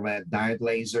near-infrared diode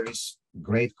lasers,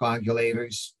 great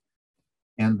coagulators.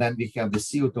 And then we have the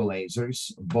CO2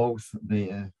 lasers, both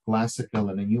the classical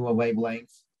and the newer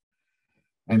wavelength.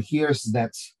 And here's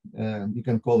that, you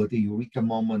can call it a eureka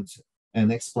moment,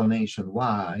 an explanation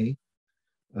why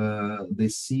the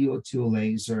CO2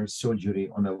 laser surgery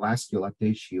on a vascular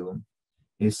tissue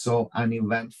is so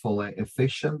uneventfully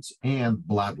efficient and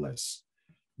bloodless.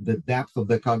 The depth of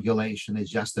the coagulation is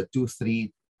just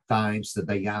 2-3 times the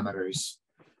diameters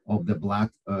of the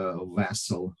blood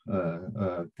vessel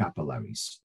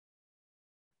capillaries.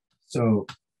 So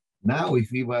now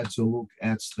if we were to look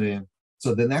at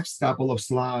so the next couple of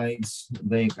slides,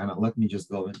 they kind of, let me just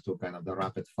go into kind of the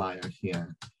rapid fire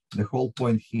here. The whole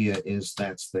point here is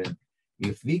that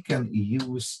if we can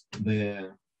use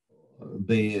the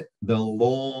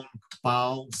long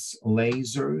pulse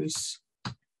lasers,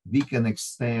 we can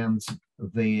extend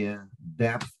the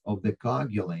depth of the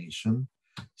coagulation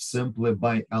simply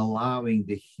by allowing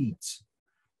the heat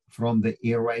from the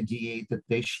irradiated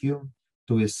tissue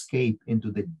to escape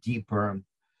into the deeper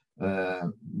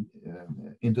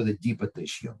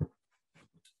tissue.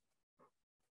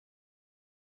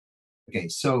 Okay,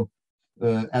 so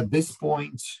at this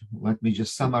point, let me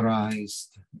just summarize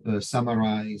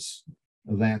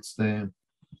that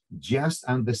just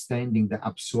understanding the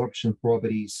absorption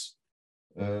properties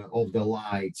of the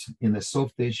light in the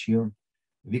soft tissue,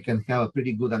 we can have a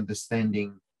pretty good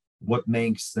understanding what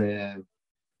makes the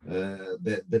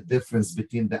difference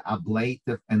between the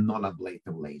ablative and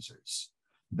non-ablative lasers.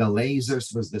 The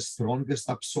lasers with the strongest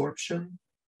absorption,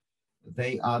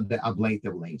 they are the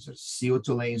ablative lasers,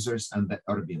 CO2 lasers and the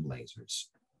erbium lasers.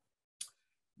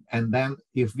 And then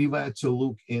if we were to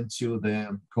look into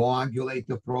the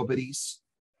coagulative properties,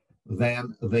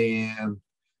 then the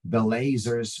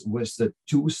lasers with the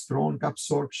too strong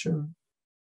absorption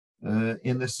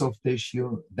in the soft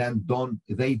tissue, then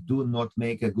they do not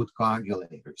make a good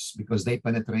coagulators because they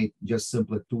penetrate just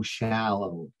simply too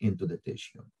shallow into the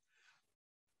tissue.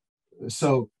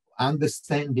 So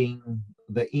understanding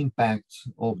the impact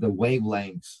of the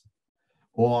wavelength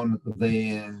on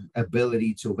the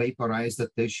ability to vaporize the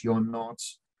tissue or not,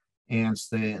 and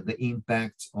the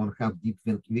impact on how deep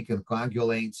we can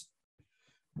coagulate,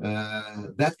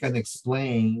 that can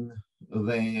explain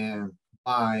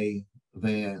why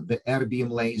the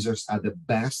erbium lasers are the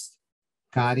best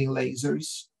cutting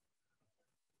lasers,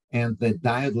 and the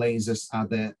diode lasers are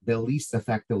the least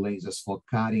effective lasers for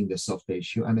cutting the soft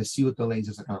tissue, and the CO2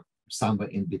 lasers are kind of somewhere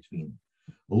in between.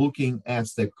 Looking at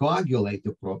the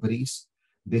coagulative properties,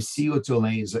 the CO2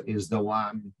 laser is the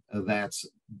one that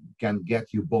can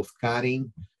get you both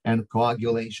cutting and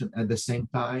coagulation at the same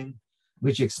time,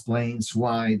 which explains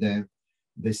why the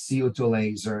CO2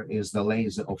 laser is the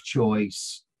laser of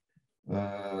choice,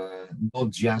 not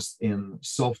just in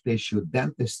soft tissue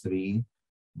dentistry,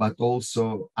 but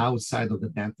also outside of the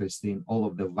dentistry in all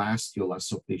of the vascular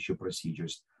soft tissue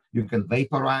procedures. You can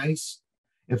vaporize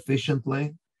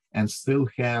efficiently and still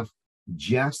have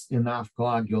just enough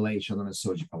coagulation on the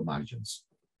surgical margins.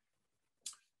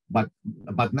 But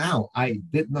now I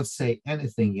did not say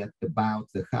anything yet about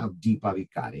how deep are we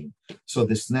cutting. So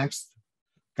this next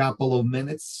couple of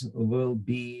minutes will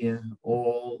be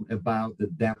all about the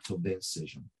depth of the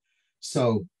incision.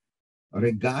 So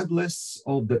regardless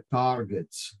of the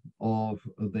target of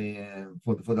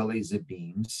for the laser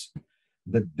beams,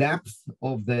 the depth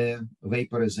of the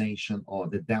vaporization or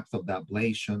the depth of the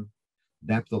ablation,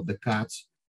 depth of the cut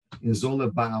is all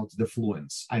about the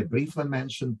fluence. I briefly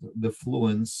mentioned the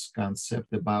fluence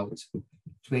concept about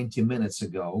 20 minutes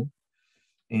ago.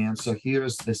 And so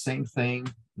here's the same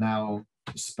thing now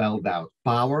spelled out.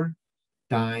 Power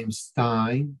times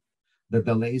time that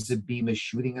the laser beam is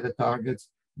shooting at the target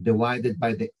divided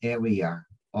by the area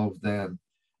of the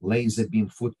laser beam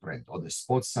footprint, or the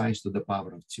spot size to the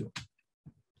power of 2.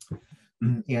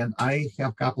 And I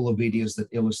have a couple of videos that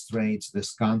illustrate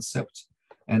this concept.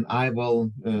 And I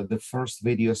will, the first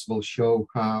videos will show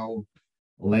how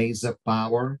laser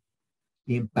power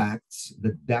impacts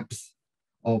the depth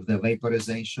of the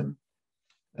vaporization.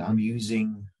 I'm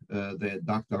using the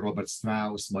Dr. Robert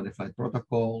Strauss modified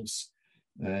protocols.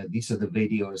 These are the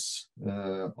videos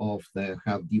of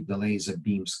how deep the laser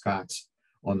beams cut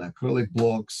on acrylic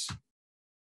blocks.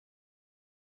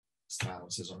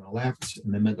 Strauss is on the left.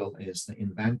 In the middle is the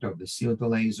inventor of the CO2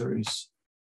 lasers.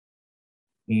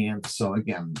 And so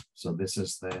again, so this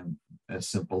is a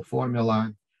simple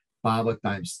formula. power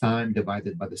times time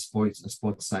divided by the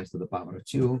spot size to the power of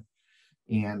 2.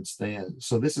 And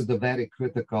so this is the very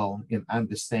critical in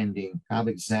understanding how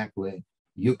exactly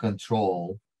you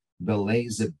control the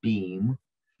laser beam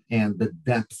and the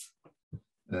depth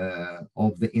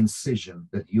of the incision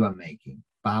that you are making.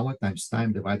 Power times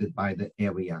time divided by the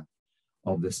area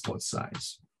of the spot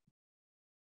size.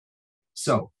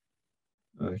 So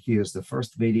here's the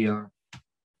first video.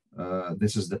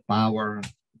 This is the power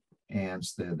and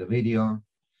the video.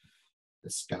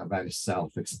 It's kind of very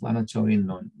self-explanatory,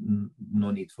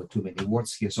 no need for too many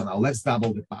words here. So now let's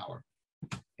double the power.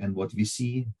 And what we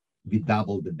see, we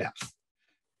double the depth.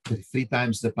 3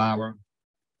 times the power,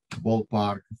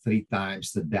 ballpark, 3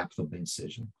 times the depth of the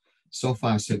incision. So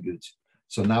far, so good.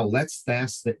 So now let's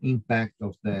test the impact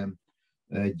of the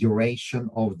duration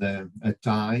of the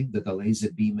time that the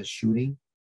laser beam is shooting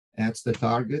at the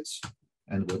targets.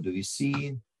 And what do we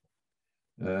see?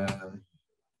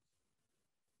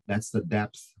 That's the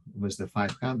depth with the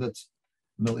 500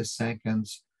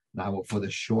 milliseconds. Now for the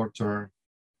shorter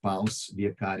pulse, we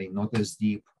are cutting not as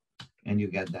deep, and you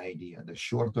get the idea. The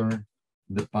shorter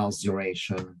the pulse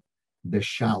duration, the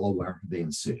shallower the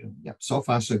incision. Yep, so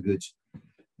far so good.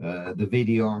 The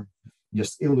video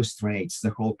just illustrates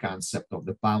the whole concept of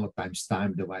the power times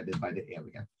time divided by the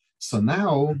area. So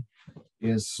now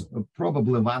is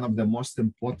probably one of the most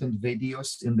important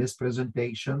videos in this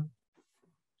presentation.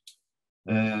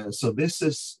 So this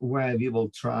is where we will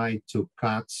try to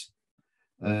cut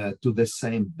to the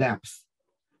same depth,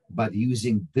 but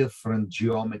using different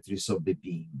geometries of the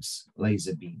beams,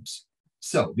 laser beams.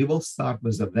 So we will start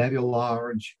with the very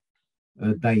large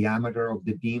diameter of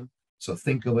the beam. So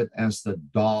think of it as the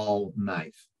dull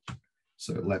knife.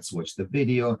 So let's watch the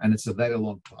video, and it's a very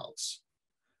long pulse.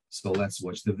 So let's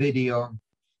watch the video.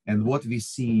 And what we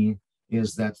see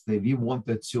is that we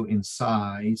wanted to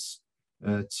incise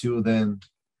to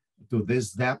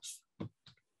this depth,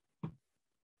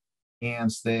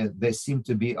 and there seem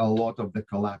to be a lot of the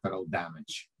collateral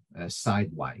damage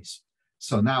sidewise.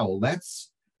 So now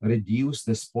let's reduce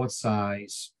the spot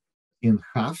size in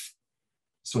half.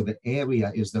 So the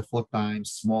area is the 4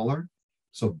 times smaller.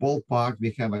 So ballpark,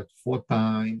 we have a 4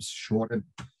 times shorter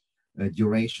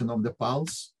duration of the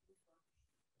pulse.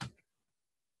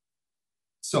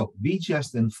 So we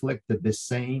just inflicted the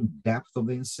same depth of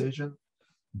the incision,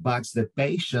 but the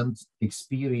patient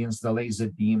experienced the laser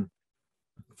beam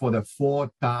for the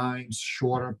 4 times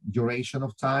shorter duration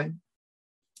of time.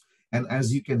 And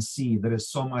as you can see, there is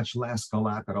so much less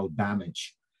collateral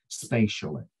damage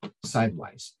spatially,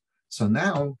 sidewise. So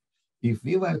now, if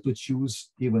we were to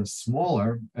choose even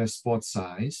smaller spot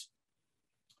size,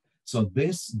 so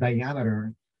this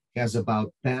diameter has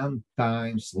about 10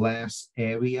 times less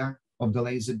area of the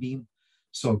laser beam.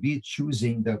 So we're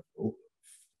choosing the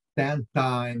 10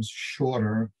 times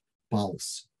shorter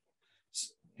pulse.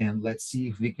 And let's see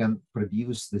if we can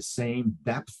produce the same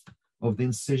depth of the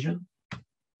incision.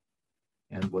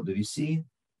 And what do we see?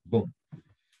 Boom.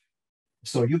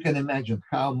 So you can imagine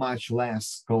how much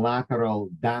less collateral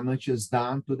damage is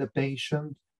done to the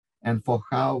patient, and for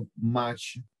how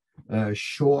much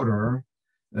shorter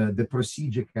the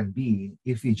procedure can be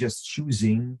if you're just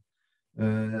choosing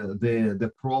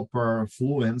the proper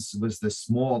fluence with the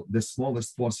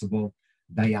smallest possible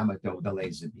diameter of the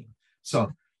laser beam.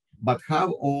 So, but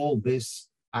how all this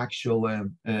actually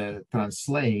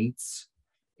translates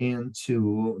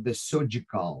into the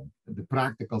surgical, the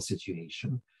practical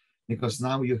situation, because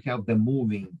now you have the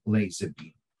moving laser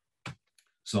beam.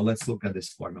 So let's look at this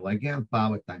formula again: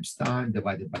 power times time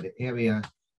divided by the area.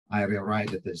 I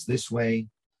rewrite it as this way: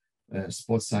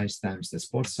 spot size times the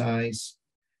spot size.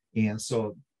 And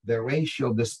so the ratio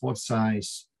of the spot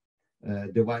size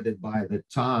divided by the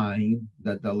time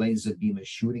that the laser beam is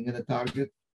shooting at the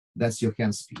target, that's your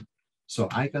hand speed. So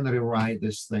I can rewrite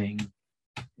this thing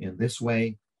in this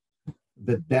way: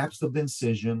 the depth of the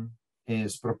incision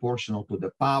is proportional to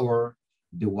the power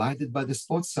divided by the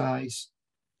spot size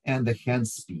and the hand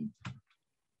speed.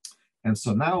 And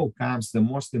so now comes the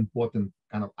most important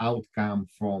kind of outcome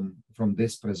from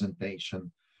this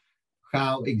presentation: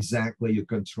 how exactly you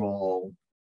control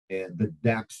the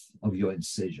depth of your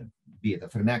incision, be it a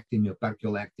frenectomy,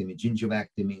 operculectomy,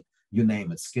 gingivectomy, you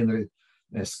name it, skin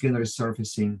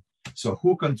resurfacing. So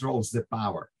who controls the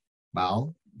power?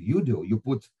 Well, you do. You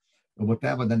put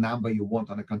whatever the number you want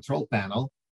on a control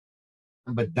panel,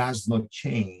 but does not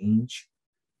change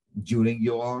during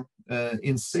your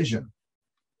incision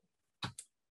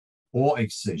or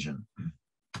excision.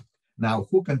 Now,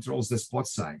 who controls the spot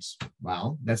size?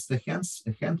 Well, that's the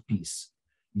hand piece.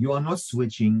 You are not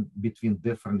switching between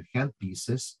different hand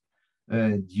pieces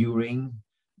during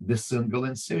the single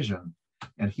incision.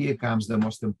 And here comes the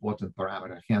most important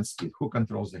parameter, hand speed. Who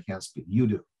controls the hand speed? You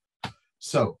do.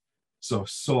 So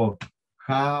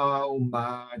how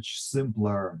much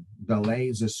simpler the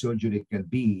laser surgery can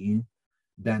be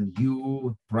than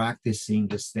you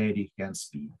practicing a steady hand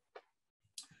speed.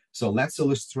 So let's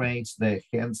illustrate the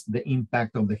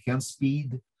impact of the hand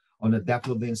speed on the depth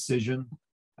of the incision.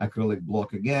 Acrylic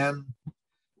block again.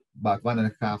 About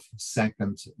 1.5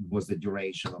 seconds was the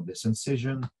duration of this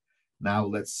incision. Now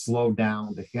let's slow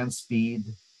down the hand speed.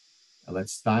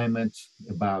 Let's time it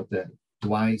about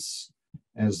twice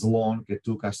as long it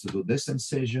took us to do this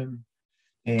incision.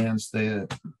 And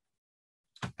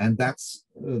that's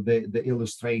the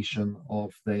illustration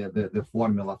of the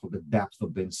formula for the depth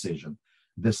of the incision.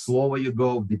 The slower you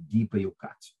go, the deeper you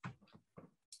cut.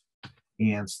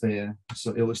 And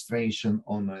so illustration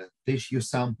on a tissue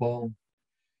sample,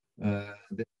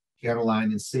 the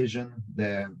hairline incision,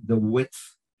 the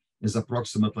width is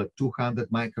approximately 200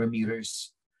 micrometers,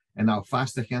 and our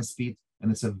faster hand speed,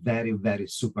 and it's a very, very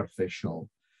superficial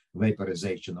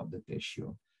vaporization of the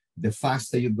tissue. The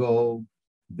faster you go,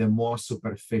 the more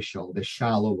superficial, the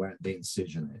shallower the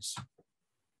incision is.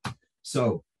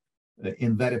 So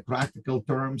in very practical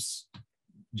terms,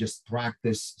 just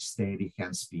practice steady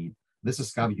hand speed. This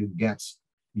is how you get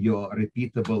your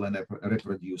repeatable and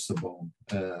reproducible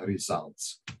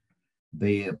results.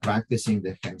 Practicing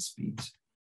the hand speeds.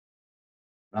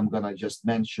 I'm gonna just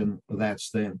mention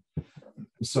that's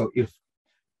so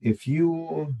if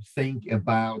you think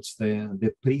about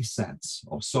the presets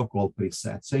or so-called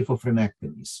presets, say for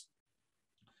frenectomies,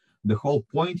 the whole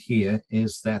point here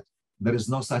is that there is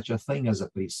no such a thing as a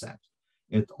preset.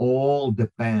 It all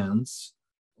depends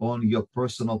on your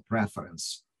personal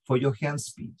preference for your hand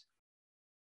speed.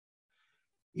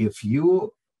 If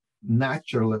you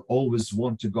naturally always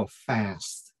want to go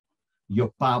fast,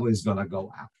 your power is gonna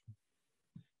go up.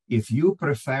 If you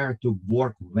prefer to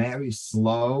work very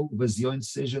slow with your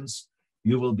incisions,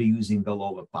 you will be using the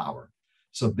lower power.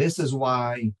 So this is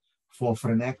why for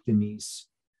frenectomies,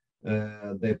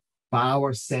 the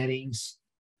power settings,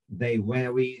 they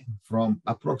vary from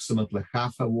approximately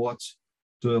 0.5 watts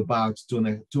to about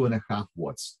 2.5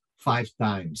 watts, 5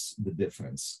 times the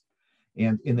difference.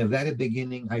 And in the very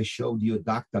beginning, I showed you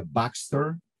Dr.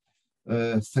 Baxter,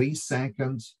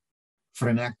 3-second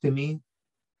frenectomy.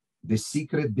 The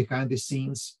secret behind the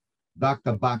scenes,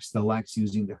 Dr. Baxter likes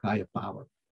using the higher power.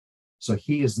 So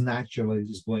he is naturally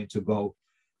just going to go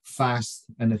fast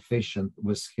and efficient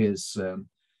with his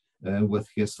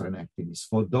frenectomies.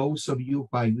 For those of you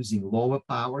who are using lower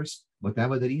powers,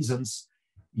 whatever the reasons,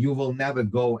 you will never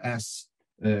go as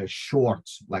short,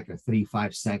 like a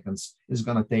 3-5 seconds. It's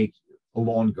going to take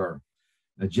longer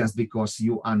just because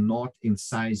you are not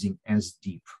incising as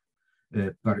deep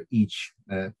per each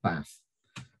path.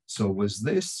 So with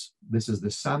this is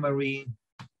the summary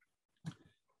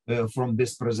from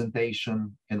this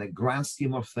presentation. In the grand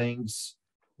scheme of things,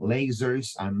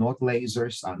 lasers are not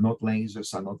lasers, are not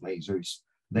lasers, are not lasers.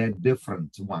 They're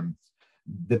different ones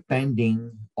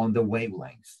depending on the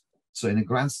wavelength. So in the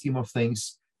grand scheme of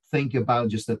things, think about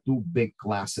just the two big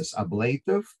classes,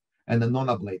 ablative and the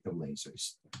non-ablative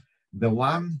lasers. The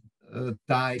one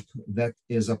type that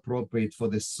is appropriate for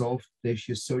the soft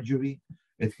tissue surgery,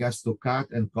 it has to cut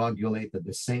and coagulate at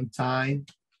the same time.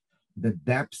 The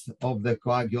depth of the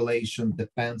coagulation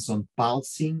depends on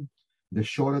pulsing. The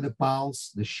shorter the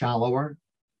pulse, the shallower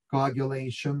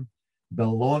coagulation. The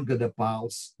longer the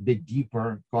pulse, the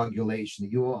deeper coagulation.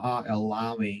 You are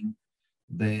allowing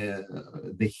the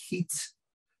heat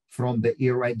from the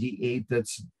irradiated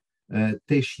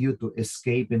tissue to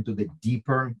escape into the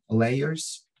deeper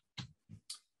layers.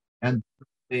 And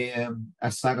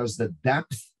as far as the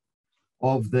depth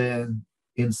of the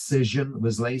incision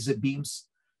with laser beams,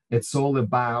 it's all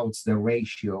about the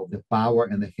ratio of the power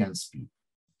and the hand speed.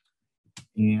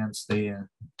 And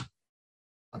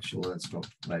actually, let's go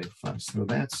very fast through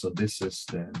that. So this is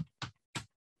the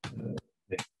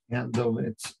end of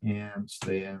it. And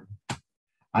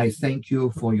I thank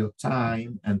you for your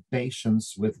time and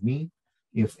patience with me.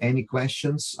 If any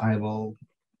questions, I will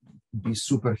be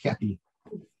super happy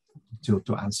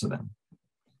to answer them.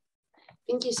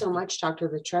 Thank you so much, Dr.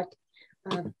 Vitruk.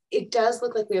 It does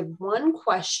look like we have one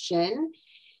question.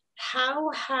 How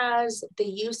has the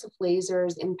use of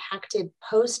lasers impacted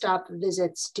post-op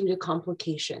visits due to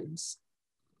complications?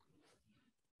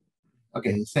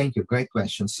 Okay, thank you. Great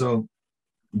question. So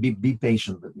be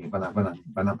patient with me when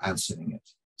I'm answering it.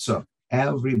 So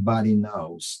everybody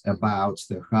knows about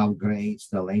how great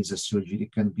the laser surgery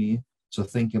can be. So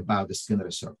think about the skin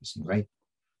resurfacing, right?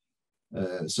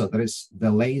 So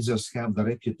the lasers have the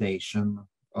reputation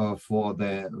for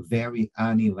the very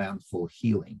uneventful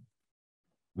healing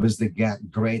with the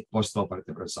great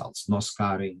postoperative results, no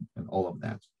scarring and all of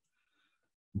that.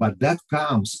 But that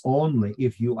comes only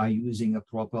if you are using a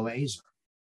proper laser.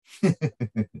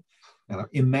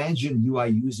 Imagine you are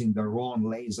using the wrong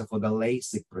laser for the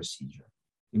LASIK procedure.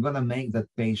 You're going to make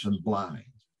that patient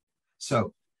blind.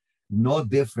 So no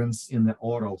difference in the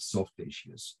oral soft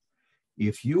tissues.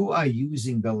 If you are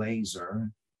using the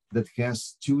laser that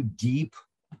has too deep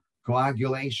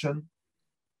coagulation,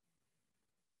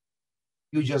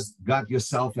 you just got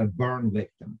yourself a burn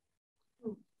victim.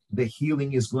 The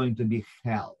healing is going to be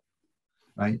hell,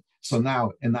 right? So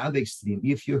now another extreme,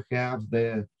 if you have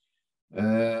the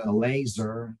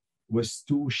laser with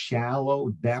too shallow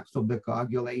depth of the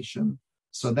coagulation,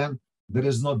 so then there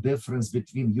is no difference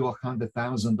between your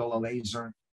 $100,000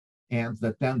 laser and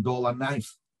the $10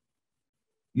 knife.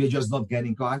 You're just not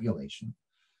getting coagulation.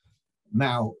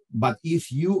 Now, but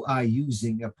if you are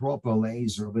using a proper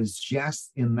laser with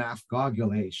just enough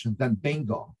coagulation, then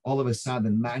bingo, all of a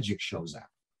sudden magic shows up.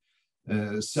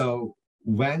 So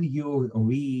when you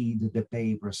read the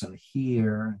papers and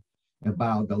hear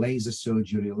about the laser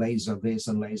surgery, laser this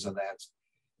and laser that,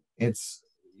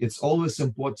 it's always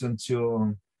important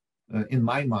to, in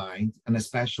my mind, and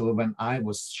especially when I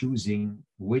was choosing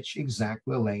which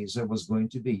exactly laser was going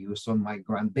to be used on my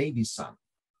grandbaby son,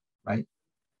 right?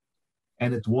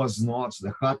 And it was not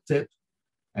the hot tip,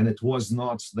 and it was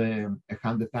not the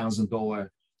 $100,000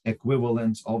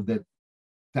 equivalent of the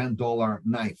 $10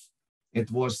 knife.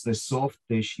 It was the soft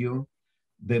tissue,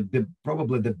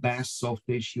 probably the best soft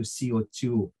tissue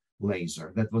CO2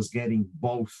 laser that was getting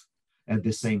both at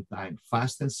the same time.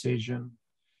 Fast incision,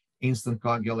 instant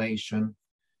coagulation,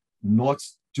 not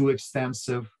too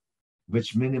extensive,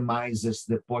 which minimizes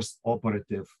the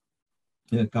post-operative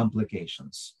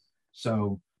complications.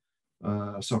 So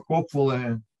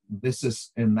hopefully this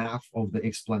is enough of the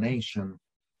explanation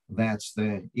that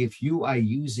if you are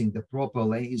using the proper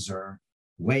laser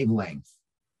wavelength,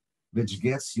 which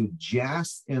gets you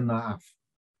just enough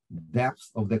depth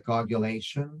of the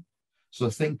coagulation. So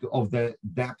think of the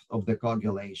depth of the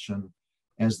coagulation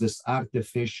as this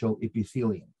artificial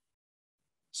epithelium.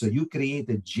 So you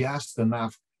created just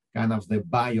enough kind of the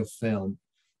biofilm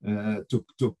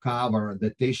to cover the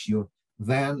tissue,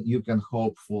 then you can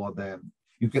hope for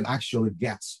you can actually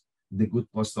get the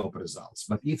good post-op results.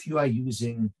 But if you are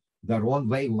using the wrong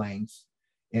wavelength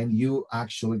and you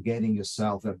actually getting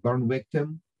yourself a burn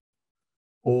victim,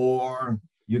 or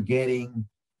you're getting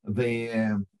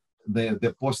the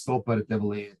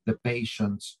post-operatively the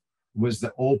patient with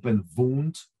the open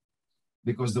wound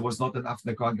because there was not enough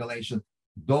the coagulation,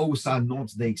 those are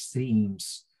not the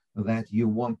extremes that you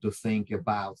want to think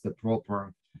about the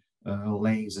proper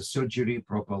laser surgery,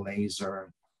 proper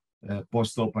laser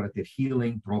post-operative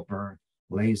healing, proper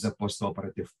laser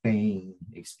post-operative pain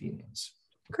experience.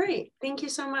 Great, thank you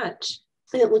so much.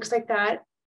 And it looks like that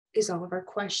is all of our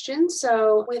questions.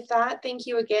 So with that, thank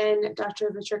you again,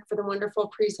 Dr. Vitruk, for the wonderful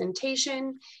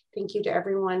presentation. Thank you to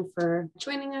everyone for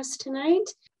joining us tonight.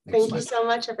 Thank you so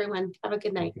much, everyone. Have a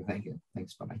good night. Thank you.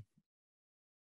 Thanks. Bye-bye.